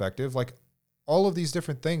broken and defective. Like all of these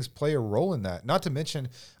different things play a role in that. Not to mention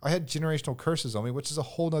I had generational curses on me, which is a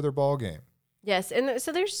whole nother ball game. Yes. And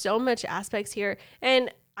so there's so much aspects here.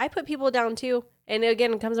 And I put people down too. And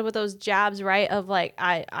again, it comes up with those jabs, right? Of like,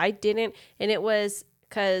 I didn't. And it was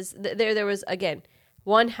because there was, again,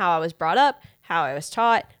 one, how I was brought up, how I was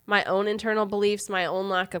taught, my own internal beliefs, my own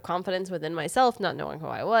lack of confidence within myself, not knowing who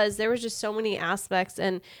I was. There was just so many aspects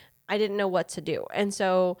and I didn't know what to do. And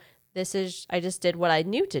so I just did what I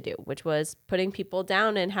knew to do, which was putting people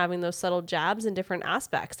down and having those subtle jabs in different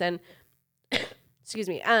aspects. And excuse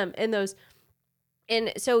me,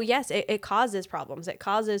 and so, yes, it causes problems.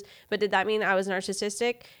 But did that mean I was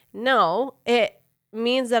narcissistic? No, it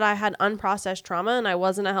means that I had unprocessed trauma and I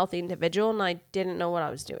wasn't a healthy individual and I didn't know what I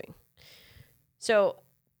was doing. So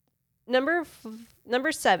number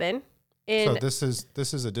 7. So this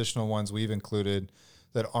is additional ones we've included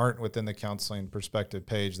that aren't within the counseling perspective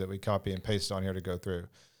page that we copy and paste on here to go through.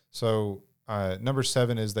 So number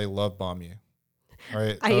 7 is they love bomb you. All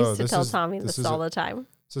right. I used to tell Tommy this all the time.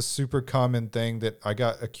 It's a super common thing that I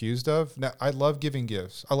got accused of. Now, I love giving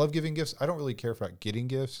gifts. I don't really care about getting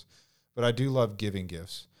gifts, but I do love giving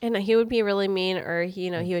gifts. And he would be really mean, or he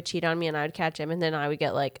would cheat on me and I would catch him, and then I would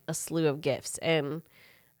get like a slew of gifts, and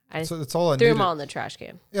that's all I threw them all in the trash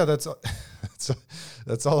can. Yeah, that's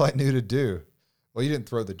all I knew to do. Well, you didn't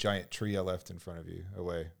throw the giant tree I left in front of you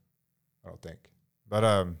away. I don't think. But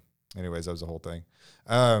anyways, that was the whole thing.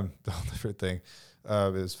 The whole different thing.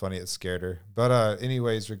 It was funny. It scared her. But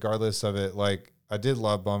anyways, regardless of it, like I did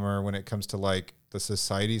love bomb her when it comes to like the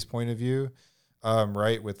society's point of view,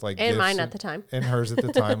 right? With like And gifts mine at the time. and hers at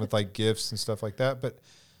the time with like gifts and stuff like that. But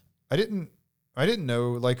I didn't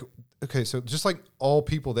know like, okay, so just like all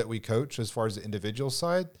people that we coach as far as the individual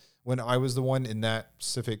side, when I was the one in that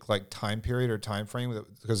specific like time period or time frame,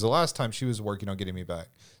 because the last time she was working on getting me back,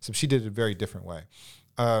 so she did it a very different way.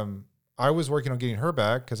 I was working on getting her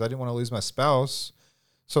back because I didn't want to lose my spouse.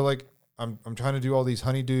 So like I'm trying to do all these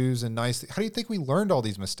honeydews and nice. How do you think we learned all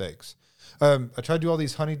these mistakes? I tried to do all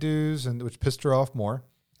these honeydews and which pissed her off more.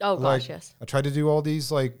 Oh Like, gosh, yes. I tried to do all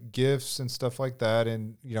these like gifts and stuff like that,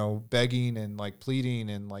 and you know, begging and like pleading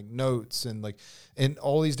and like notes and like and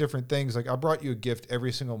all these different things. Like I brought you a gift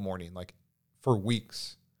every single morning, like for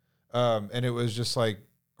weeks, and it was just like,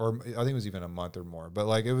 or I think it was even a month or more, but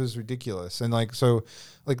like it was ridiculous, and like so,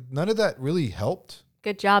 like none of that really helped.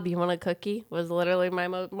 Good job. You want a cookie? Was literally my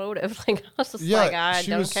motive. Like I was just like, I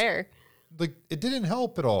don't care. Like it didn't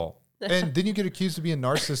help at all, and then you get accused of being a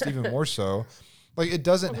narcissist even more so. Like it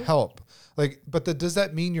doesn't help. Like, but does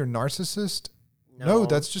that mean you're narcissist? No,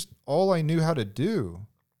 that's just all I knew how to do.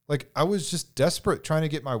 Like I was just desperate trying to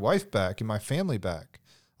get my wife back and my family back.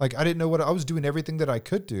 Like I didn't know what I was doing everything that I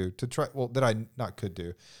could do to try. Well, that I not could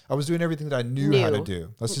do. I was doing everything that I knew how to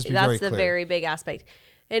do. Let's just be very clear. That's the very big aspect.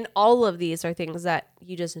 And all of these are things that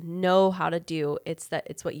you just know how to do. It's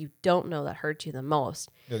what you don't know that hurts you the most.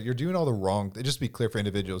 Yeah, you're doing all the wrong. Just to be clear for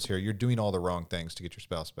individuals here, you're doing all the wrong things to get your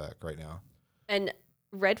spouse back right now. And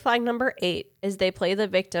red flag number 8 is they play the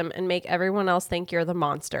victim and make everyone else think you're the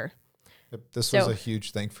monster. Yep, this was a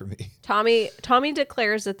huge thing for me. Tommy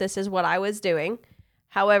declares that this is what I was doing.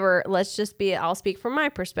 However, I'll speak from my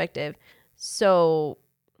perspective. So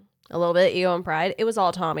a little bit of ego and pride. It was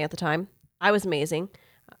all Tommy at the time. I was amazing.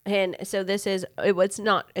 And so it's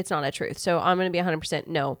not a truth. So I'm going to be 100%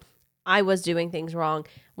 no. I was doing things wrong.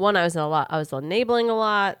 One, I was enabling a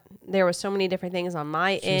lot. There were so many different things on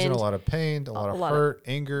my end. She's in a lot of pain, a lot of hurt,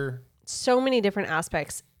 anger. So many different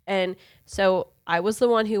aspects. And so I was the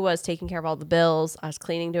one who was taking care of all the bills. I was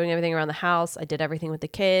cleaning, doing everything around the house. I did everything with the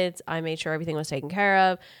kids. I made sure everything was taken care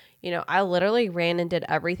of. You know, I literally ran and did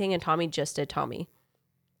everything, and Tommy just did Tommy.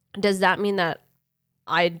 Does that mean that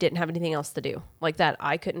I didn't have anything else to do? Like that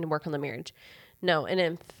I couldn't work on the marriage? No. And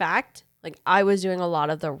in fact, like I was doing a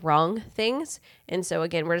lot of the wrong things. And so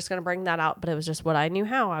again, we're just going to bring that out, but it was just what I knew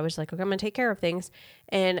how. I was like, okay, I'm going to take care of things.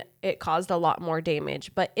 And it caused a lot more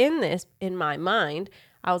damage. But in my mind,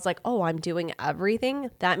 I was like, oh, I'm doing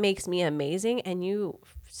everything. That makes me amazing. And you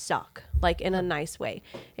suck, like in a nice way.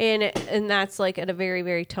 And that's like in a very,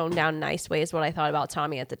 very toned down, nice way is what I thought about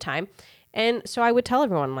Tommy at the time. And so I would tell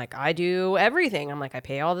everyone, like, I do everything. I'm like, I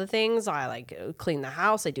pay all the things. I like clean the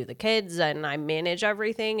house. I do the kids and I manage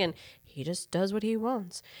everything. And he just does what he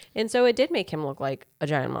wants. And so it did make him look like a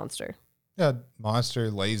giant monster. Yeah. Monster,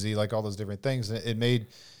 lazy, like all those different things. It made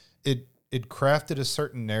it crafted a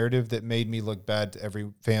certain narrative that made me look bad to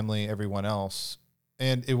every family, everyone else.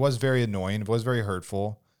 And it was very annoying. It was very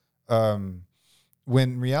hurtful. When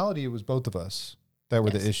in reality, it was both of us that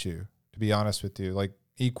were the issue, to be honest with you. Like,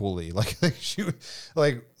 equally, like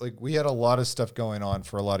we had a lot of stuff going on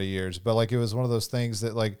for a lot of years, but like it was one of those things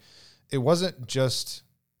that like it wasn't just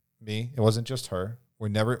me, it wasn't just her.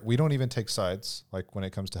 We don't even take sides like when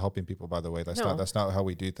it comes to helping people, by the way. That's not how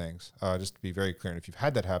we do things. Just to be very clear. And if you've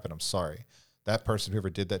had that happen, I'm sorry. That person,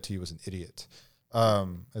 whoever did that to you, was an idiot.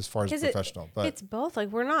 As far as professional, but it's both. Like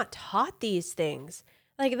we're not taught these things.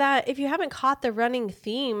 Like that, if you haven't caught the running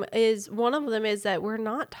theme, is one of them is that we're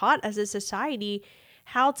not taught as a society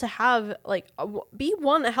how to have be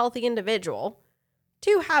a healthy individual,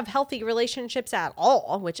 to have healthy relationships at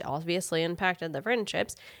all, which obviously impacted the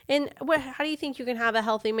friendships. And how do you think you can have a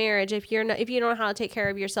healthy marriage if you don't know how to take care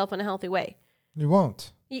of yourself in a healthy way? You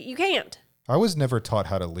won't. You can't. I was never taught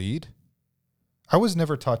how to lead. I was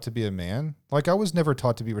never taught to be a man. Like I was never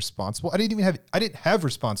taught to be responsible. I didn't have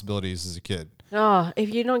responsibilities as a kid. Oh,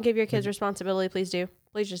 if you don't give your kids responsibility, please do.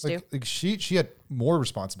 Please just do. Like she had more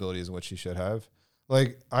responsibilities than what she should have.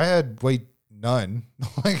 Like I had none.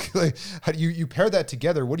 like how do you pair that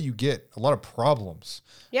together? What do you get? A lot of problems.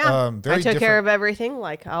 Yeah. I took care of everything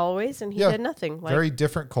like always, and he did nothing. Very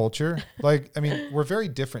different culture. Like, I mean, we're very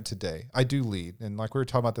different today. I do lead. And like we were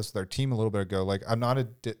talking about this with our team a little bit ago, like I'm not a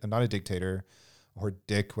dictator or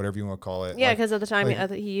dick, whatever you want to call it. Yeah. Cause at the time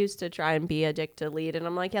he used to try and be a dick to lead. And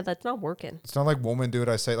I'm like, yeah, that's not working. It's not like woman do it.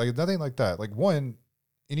 I say like nothing like that. Like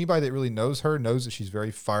anybody that really knows her knows that she's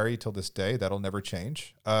very fiery till this day. That'll never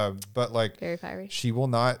change. But like very fiery. She will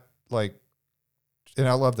not and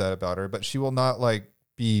I love that about her, but she will not like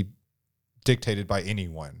be dictated by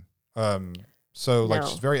anyone. So like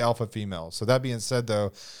she's very alpha female. So that being said, though,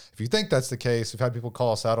 if you think that's the case, we've had people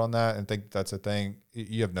call us out on that and think that's a thing.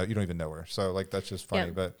 You don't even know her. So like that's just funny.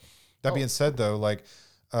 Yeah. But that being said, though, like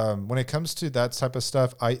when it comes to that type of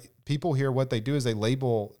stuff, people here, what they do is they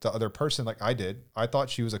label the other person like I did. I thought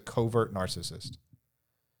she was a covert narcissist.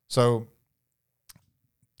 So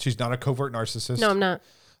she's not a covert narcissist. No, I'm not.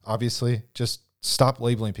 Obviously, just stop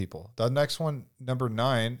labeling people. The next one, number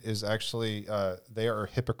 9, is actually they are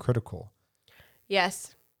hypocritical.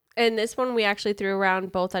 Yes. And this one we actually threw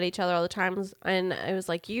around both at each other all the time. And it was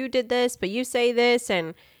like, you did this, but you say this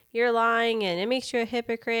and you're lying and it makes you a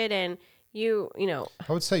hypocrite. And you know.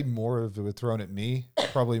 I would say more of it was thrown at me,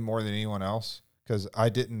 probably more than anyone else. Because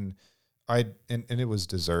and it was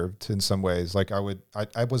deserved in some ways. Like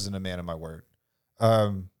I wasn't a man of my word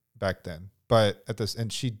back then. But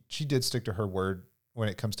and she did stick to her word when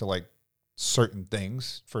it comes to like certain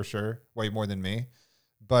things, for sure, way more than me.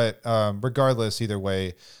 But regardless, either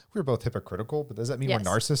way, we were both hypocritical. But does that mean we're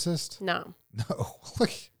narcissists? No.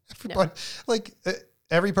 Like everybody, like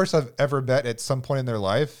every person I've ever met at some point in their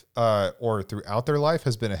life or throughout their life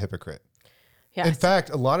has been a hypocrite. Yes. In fact,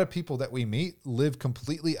 a lot of people that we meet live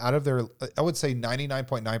completely out of their, I would say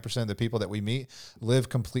 99.9% of the people that we meet live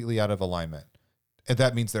completely out of alignment. And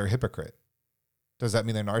that means they're a hypocrite. Does that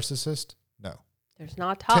mean they're narcissist? No. There's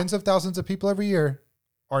not tens of thousands of people every year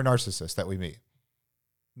are narcissists that we meet.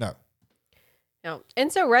 No.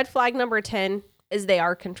 And so red flag number 10 is they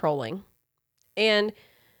are controlling. And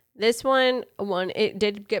this one, it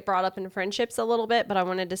did get brought up in friendships a little bit, but I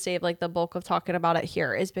wanted to save like the bulk of talking about it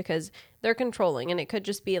here is because they're controlling. And it could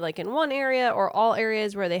just be like in one area or all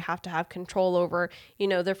areas where they have to have control over,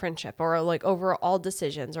 their friendship or like over all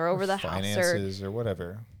decisions or over the finances or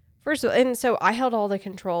whatever. And so I held all the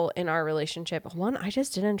control in our relationship. One, I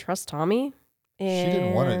just didn't trust Tommy. And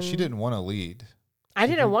she didn't want to lead. I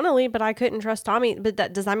didn't want to lead, but I couldn't trust Tommy.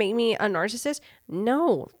 But does that make me a narcissist?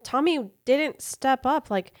 No. Tommy didn't step up.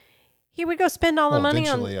 Like he would go spend all the money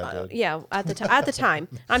on. At the time.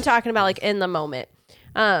 I'm talking about like in the moment.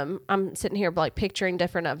 I'm sitting here like picturing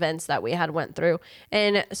different events that we had went through.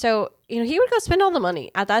 And so, he would go spend all the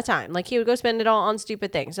money at that time. Like he would go spend it all on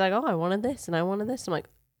stupid things. Like, oh, I wanted this and I wanted this. I'm like,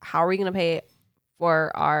 how are we going to pay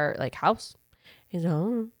for our like house? He's like,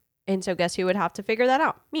 oh. And so guess who would have to figure that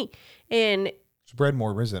out? Me. And spread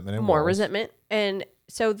more resentment. And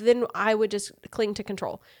so then I would just cling to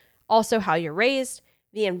control. Also how you're raised,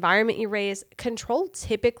 the environment you raise. Control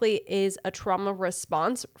typically is a trauma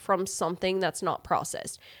response from something that's not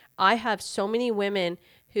processed. I have so many women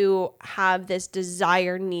who have this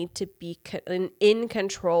desire, need to be in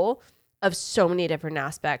control of so many different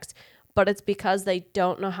aspects, but it's because they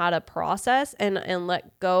don't know how to process and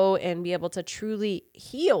let go and be able to truly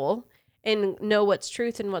heal and know what's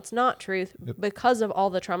truth and what's not truth because of all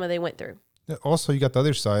the trauma they went through. Also, you got the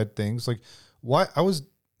other side things like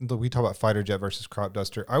we talk about fighter jet versus crop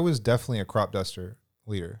duster. I was definitely a crop duster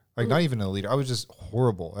leader, like not even a leader. I was just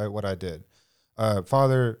horrible at what I did.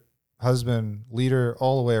 Father, husband, leader,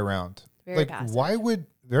 all the way around. Very passive.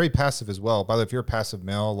 Very passive as well. By the way, if you're a passive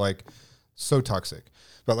male, like so toxic.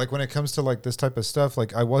 But like when it comes to like this type of stuff,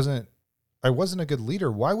 like I wasn't a good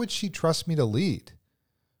leader. Why would she trust me to lead?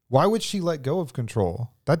 Why would she let go of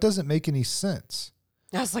control? That doesn't make any sense.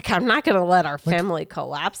 I was like, I'm not going to let our family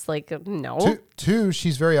collapse. Like, no. Two,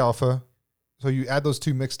 she's very alpha. So you add those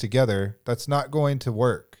two mixed together, that's not going to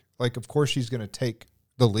work. Like, of course she's going to take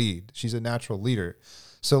the lead. She's a natural leader.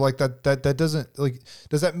 So like that doesn't like,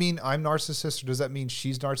 does that mean I'm narcissist or does that mean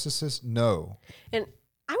she's narcissist? No. And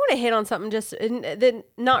I want to hit on something just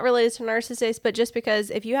not related to narcissist, but just because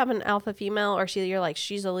if you have an alpha female or you're like,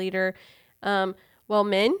 she's a leader. Well,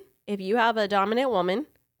 men, if you have a dominant woman,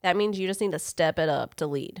 that means you just need to step it up to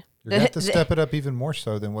lead. You're going to have to step it up even more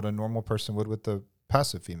so than what a normal person would with the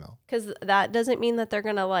passive female. Because that doesn't mean that they're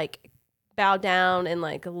going to like bow down and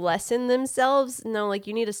like lessen themselves. No, like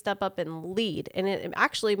you need to step up and lead. And it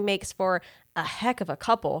actually makes for a heck of a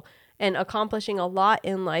couple and accomplishing a lot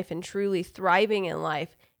in life and truly thriving in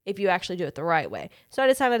life if you actually do it the right way. So I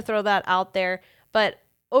decided to throw that out there. But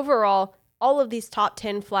overall, all of these top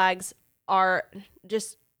 10 flags are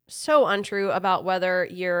just so untrue about whether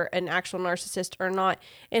you're an actual narcissist or not.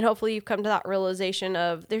 And hopefully you've come to that realization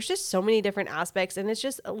of there's just so many different aspects and it's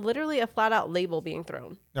just literally a flat out label being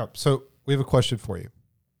thrown. Yeah. So we have a question for you.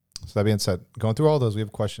 So that being said, going through all those, we have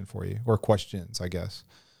a question for you, or questions, I guess.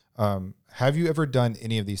 Have you ever done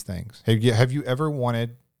any of these things? Have you ever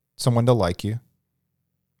wanted someone to like you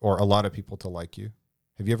or a lot of people to like you?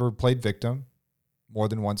 Have you ever played victim more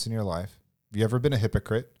than once in your life? Have you ever been a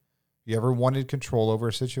hypocrite? You ever wanted control over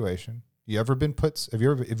a situation? Have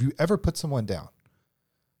you ever put someone down?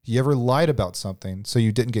 You ever lied about something so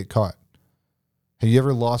you didn't get caught? Have you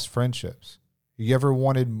ever lost friendships? Have you ever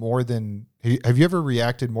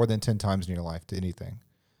reacted more than 10 times in your life to anything?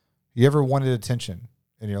 You ever wanted attention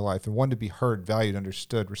in your life and wanted to be heard, valued,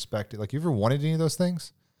 understood, respected? Like, you ever wanted any of those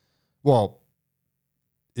things? Well,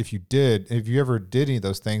 if you ever did any of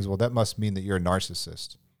those things, well, that must mean that you're a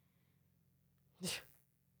narcissist.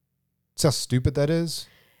 See how stupid that is?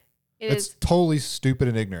 It's totally stupid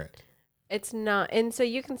and ignorant. It's not. And so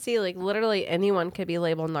you can see, like, literally anyone could be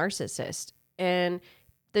labeled narcissist. And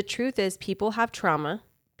the truth is, people have trauma.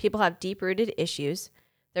 People have deep-rooted issues.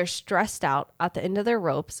 They're stressed out at the end of their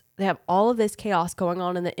ropes. They have all of this chaos going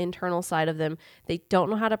on in the internal side of them. They don't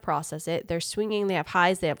know how to process it. They're swinging. They have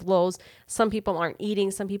highs. They have lows. Some people aren't eating.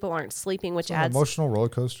 Some people aren't sleeping, which adds emotional roller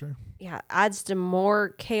coaster. Yeah, adds to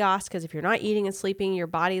more chaos, because if you're not eating and sleeping, your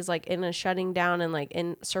body's like in a shutting down and like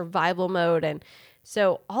in survival mode. And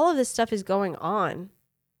so all of this stuff is going on.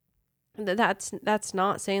 That's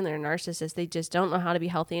not saying they're narcissists. They just don't know how to be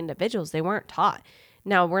healthy individuals. They weren't taught.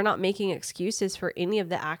 Now, we're not making excuses for any of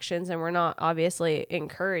the actions, and we're not obviously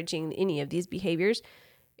encouraging any of these behaviors.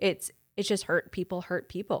 It's just hurt people.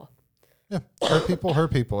 Yeah,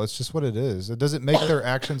 hurt people. It's just what it is. It doesn't make their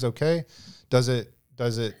actions okay. Does it?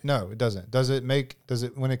 No, it doesn't. Does it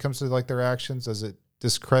when it comes to like their actions, does it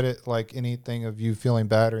discredit like anything of you feeling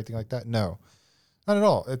bad or anything like that? No, not at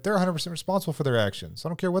all. If they're 100% responsible for their actions, I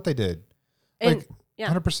don't care what they did. Like,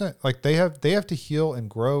 yeah. 100%. Like, they have to heal and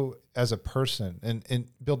grow as a person and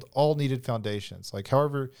build all needed foundations. Like,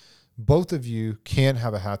 however, both of you can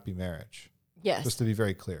have a happy marriage. Yes. Just to be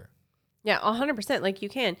very clear. Yeah, 100%. Like, you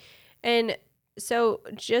can. And so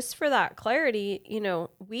just for that clarity,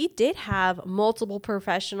 we did have multiple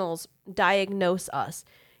professionals diagnose us.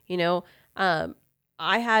 I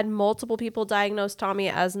had multiple people diagnose Tommy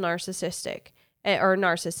as narcissistic or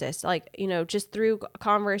narcissist, like, just through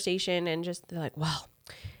conversation, and just they're like, well,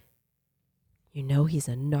 he's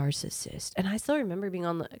a narcissist. And I still remember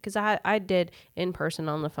being because I did in person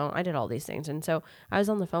on the phone. I did all these things. And so I was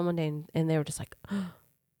on the phone one day and they were just like, oh,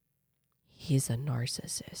 he's a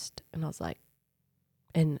narcissist. And I was like,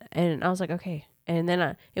 and I was like, okay. And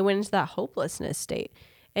then it went into that hopelessness state.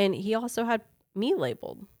 And he also had me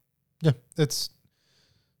labeled. Yeah, it's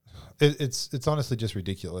honestly just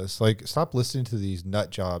ridiculous. Like, stop listening to these nut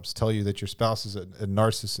jobs tell you that your spouse is a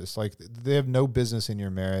narcissist. Like, they have no business in your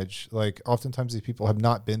marriage. Like, oftentimes these people have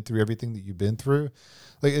not been through everything that you've been through.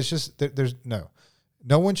 Like, it's just, there's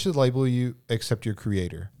no one should label you except your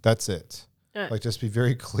creator. That's it. Like, just be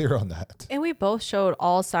very clear on that. And we both showed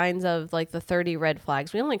all signs of like the 30 red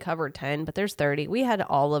flags. We only covered 10, but there's 30. We had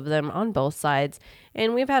all of them on both sides.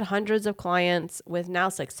 And we've had hundreds of clients with now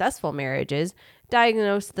successful marriages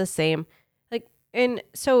diagnosed the same. Like, and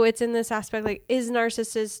so it's in this aspect, like, is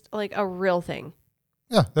narcissist like a real thing?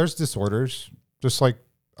 Yeah, there's disorders. Just like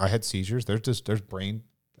I had seizures. There's brain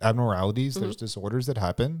abnormalities. Mm-hmm. There's disorders that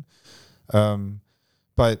happen.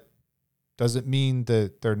 But does it mean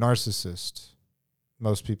that they're narcissists?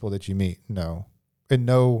 Most people that you meet, no. And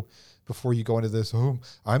no, before you go into this,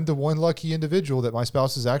 I'm the one lucky individual that my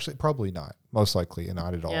spouse is actually probably not. Most likely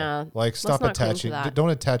not at all. Yeah, like, stop attaching. Don't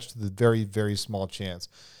attach to the very, very small chance.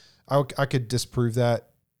 I could disprove that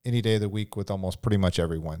any day of the week with almost pretty much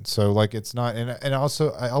everyone. So, like, it's not. And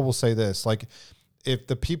also, I will say this, like, if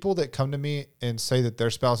the people that come to me and say that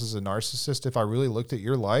their spouse is a narcissist, if I really looked at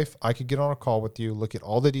your life, I could get on a call with you, look at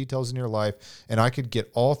all the details in your life, and I could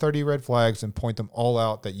get all 30 red flags and point them all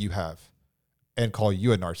out that you have and call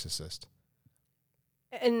you a narcissist.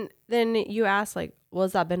 And then you ask, like,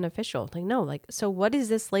 was that beneficial? Like, no. Like, so what does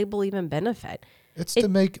this label even benefit? It's to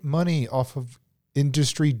make money off of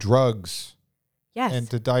industry drugs. Yes. And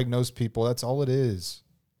to diagnose people. That's all it is.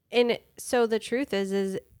 And so the truth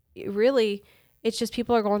is really, it's just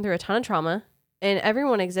people are going through a ton of trauma, and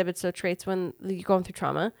everyone exhibits those traits when you're going through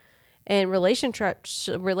trauma. And relationship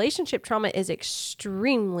trauma is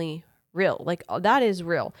extremely real. Like, that is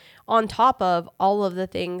real. On top of all of the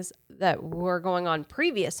things that were going on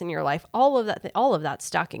previous in your life, all of that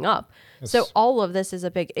stacking up. Yes. So all of this is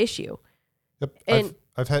a big issue. Yep. And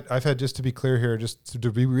I've had, just to be clear here, just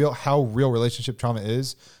to be real, how real relationship trauma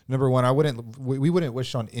is. Number one, we wouldn't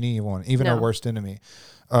wish on anyone, even our worst enemy.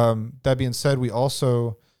 That being said, we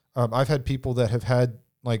also, I've had people that have had,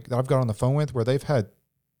 like, that I've got on the phone with, where they've had,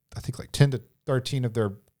 I think, like 10 to 13 of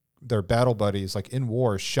their battle buddies, like, in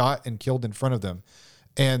war, shot and killed in front of them.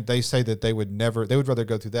 And they say that they would rather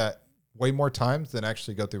go through that way more times than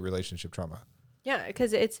actually go through relationship trauma. Yeah.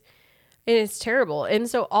 Because And it's terrible. And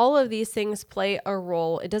so all of these things play a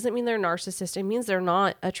role. It doesn't mean they're narcissist. It means they're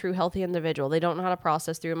not a true healthy individual. They don't know how to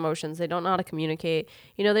process through emotions. They don't know how to communicate.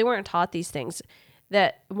 They weren't taught these things.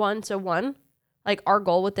 Like our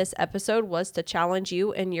goal with this episode was to challenge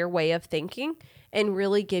you in your way of thinking and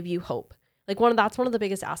really give you hope. Like that's one of the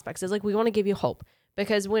biggest aspects is like, we want to give you hope.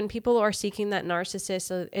 Because when people are seeking that narcissist,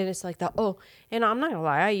 and it's like and I'm not gonna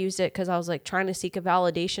lie, I used it because I was like trying to seek a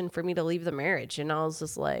validation for me to leave the marriage. And I was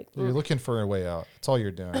just like, You're looking for a way out. That's all you're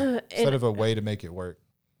doing. Instead of a way to make it work.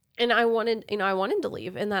 And I wanted to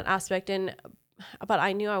leave in that aspect. But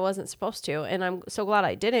I knew I wasn't supposed to. And I'm so glad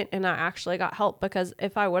I didn't. And I actually got help, because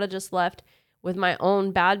if I would have just left with my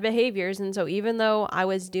own bad behaviors. And so even though I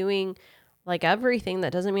was doing like everything,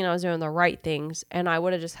 that doesn't mean I was doing the right things. And I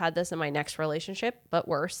would have just had this in my next relationship, but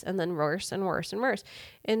worse, and then worse and worse and worse.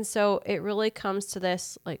 And so it really comes to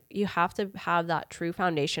this, like, you have to have that true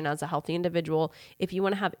foundation as a healthy individual if you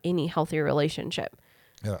want to have any healthy relationship.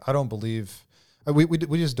 Yeah, I don't believe,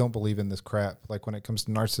 we just don't believe in this crap, like when it comes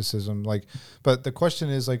to narcissism. Like, but the question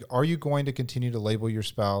is, like, are you going to continue to label your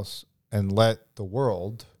spouse and let the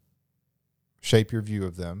world shape your view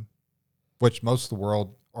of them, which most of the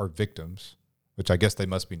world are victims, which I guess they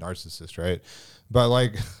must be narcissists, right? But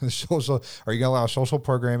like, are you going to allow social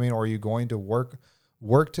programming, or are you going to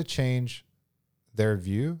work to change their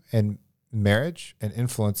view and marriage and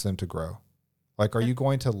influence them to grow? Like, are you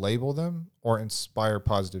going to label them or inspire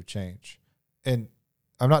positive change? And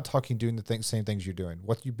I'm not talking doing the same things you're doing.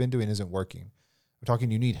 What you've been doing isn't working. I'm talking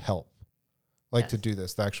you need help, like, to do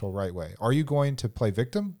this the actual right way. Are you going to play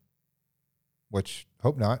victim? Which,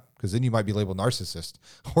 hope not, because then you might be labeled narcissist.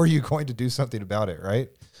 Or are you going to do something about it, right?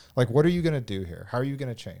 Like, what are you going to do here? How are you going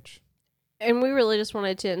to change? And we really just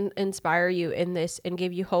wanted to inspire you in this and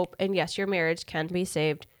give you hope. And yes, your marriage can be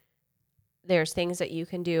saved. There's things that you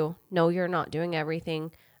can do. No, you're not doing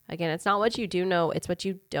everything. Again, it's not what you do know, it's what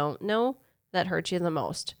you don't know that hurts you the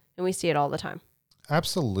most. And we see it all the time.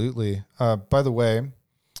 Absolutely. By the way,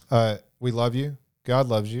 we love you. God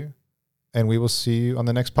loves you. And we will see you on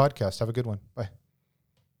the next podcast. Have a good one. Bye.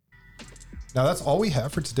 Now, that's all we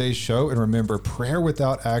have for today's show. And remember, prayer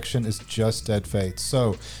without action is just dead faith.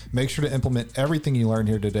 So make sure to implement everything you learned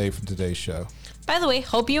here today from today's show. By the way,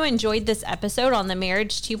 hope you enjoyed this episode on the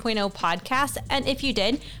Marriage 2.0 podcast. And if you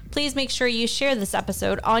did, please make sure you share this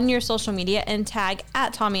episode on your social media and tag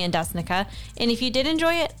 @Tommy and Desnekka. And if you did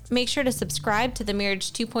enjoy it, make sure to subscribe to the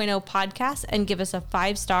Marriage 2.0 podcast and give us a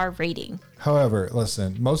 5-star rating. However,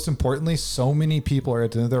 listen, most importantly, so many people are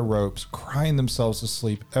at the end of their ropes, crying themselves to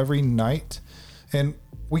sleep every night. And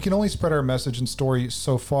we can only spread our message and story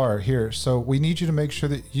so far here. So we need you to make sure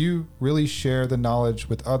that you really share the knowledge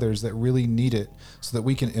with others that really need it so that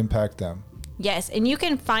we can impact them. Yes, and you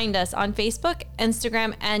can find us on Facebook,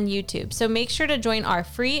 Instagram, and YouTube. So make sure to join our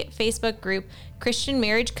free Facebook group, Christian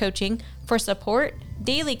Marriage Coaching, for support,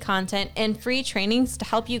 daily content, and free trainings to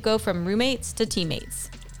help you go from roommates to teammates.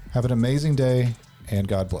 Have an amazing day, and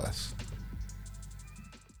God bless.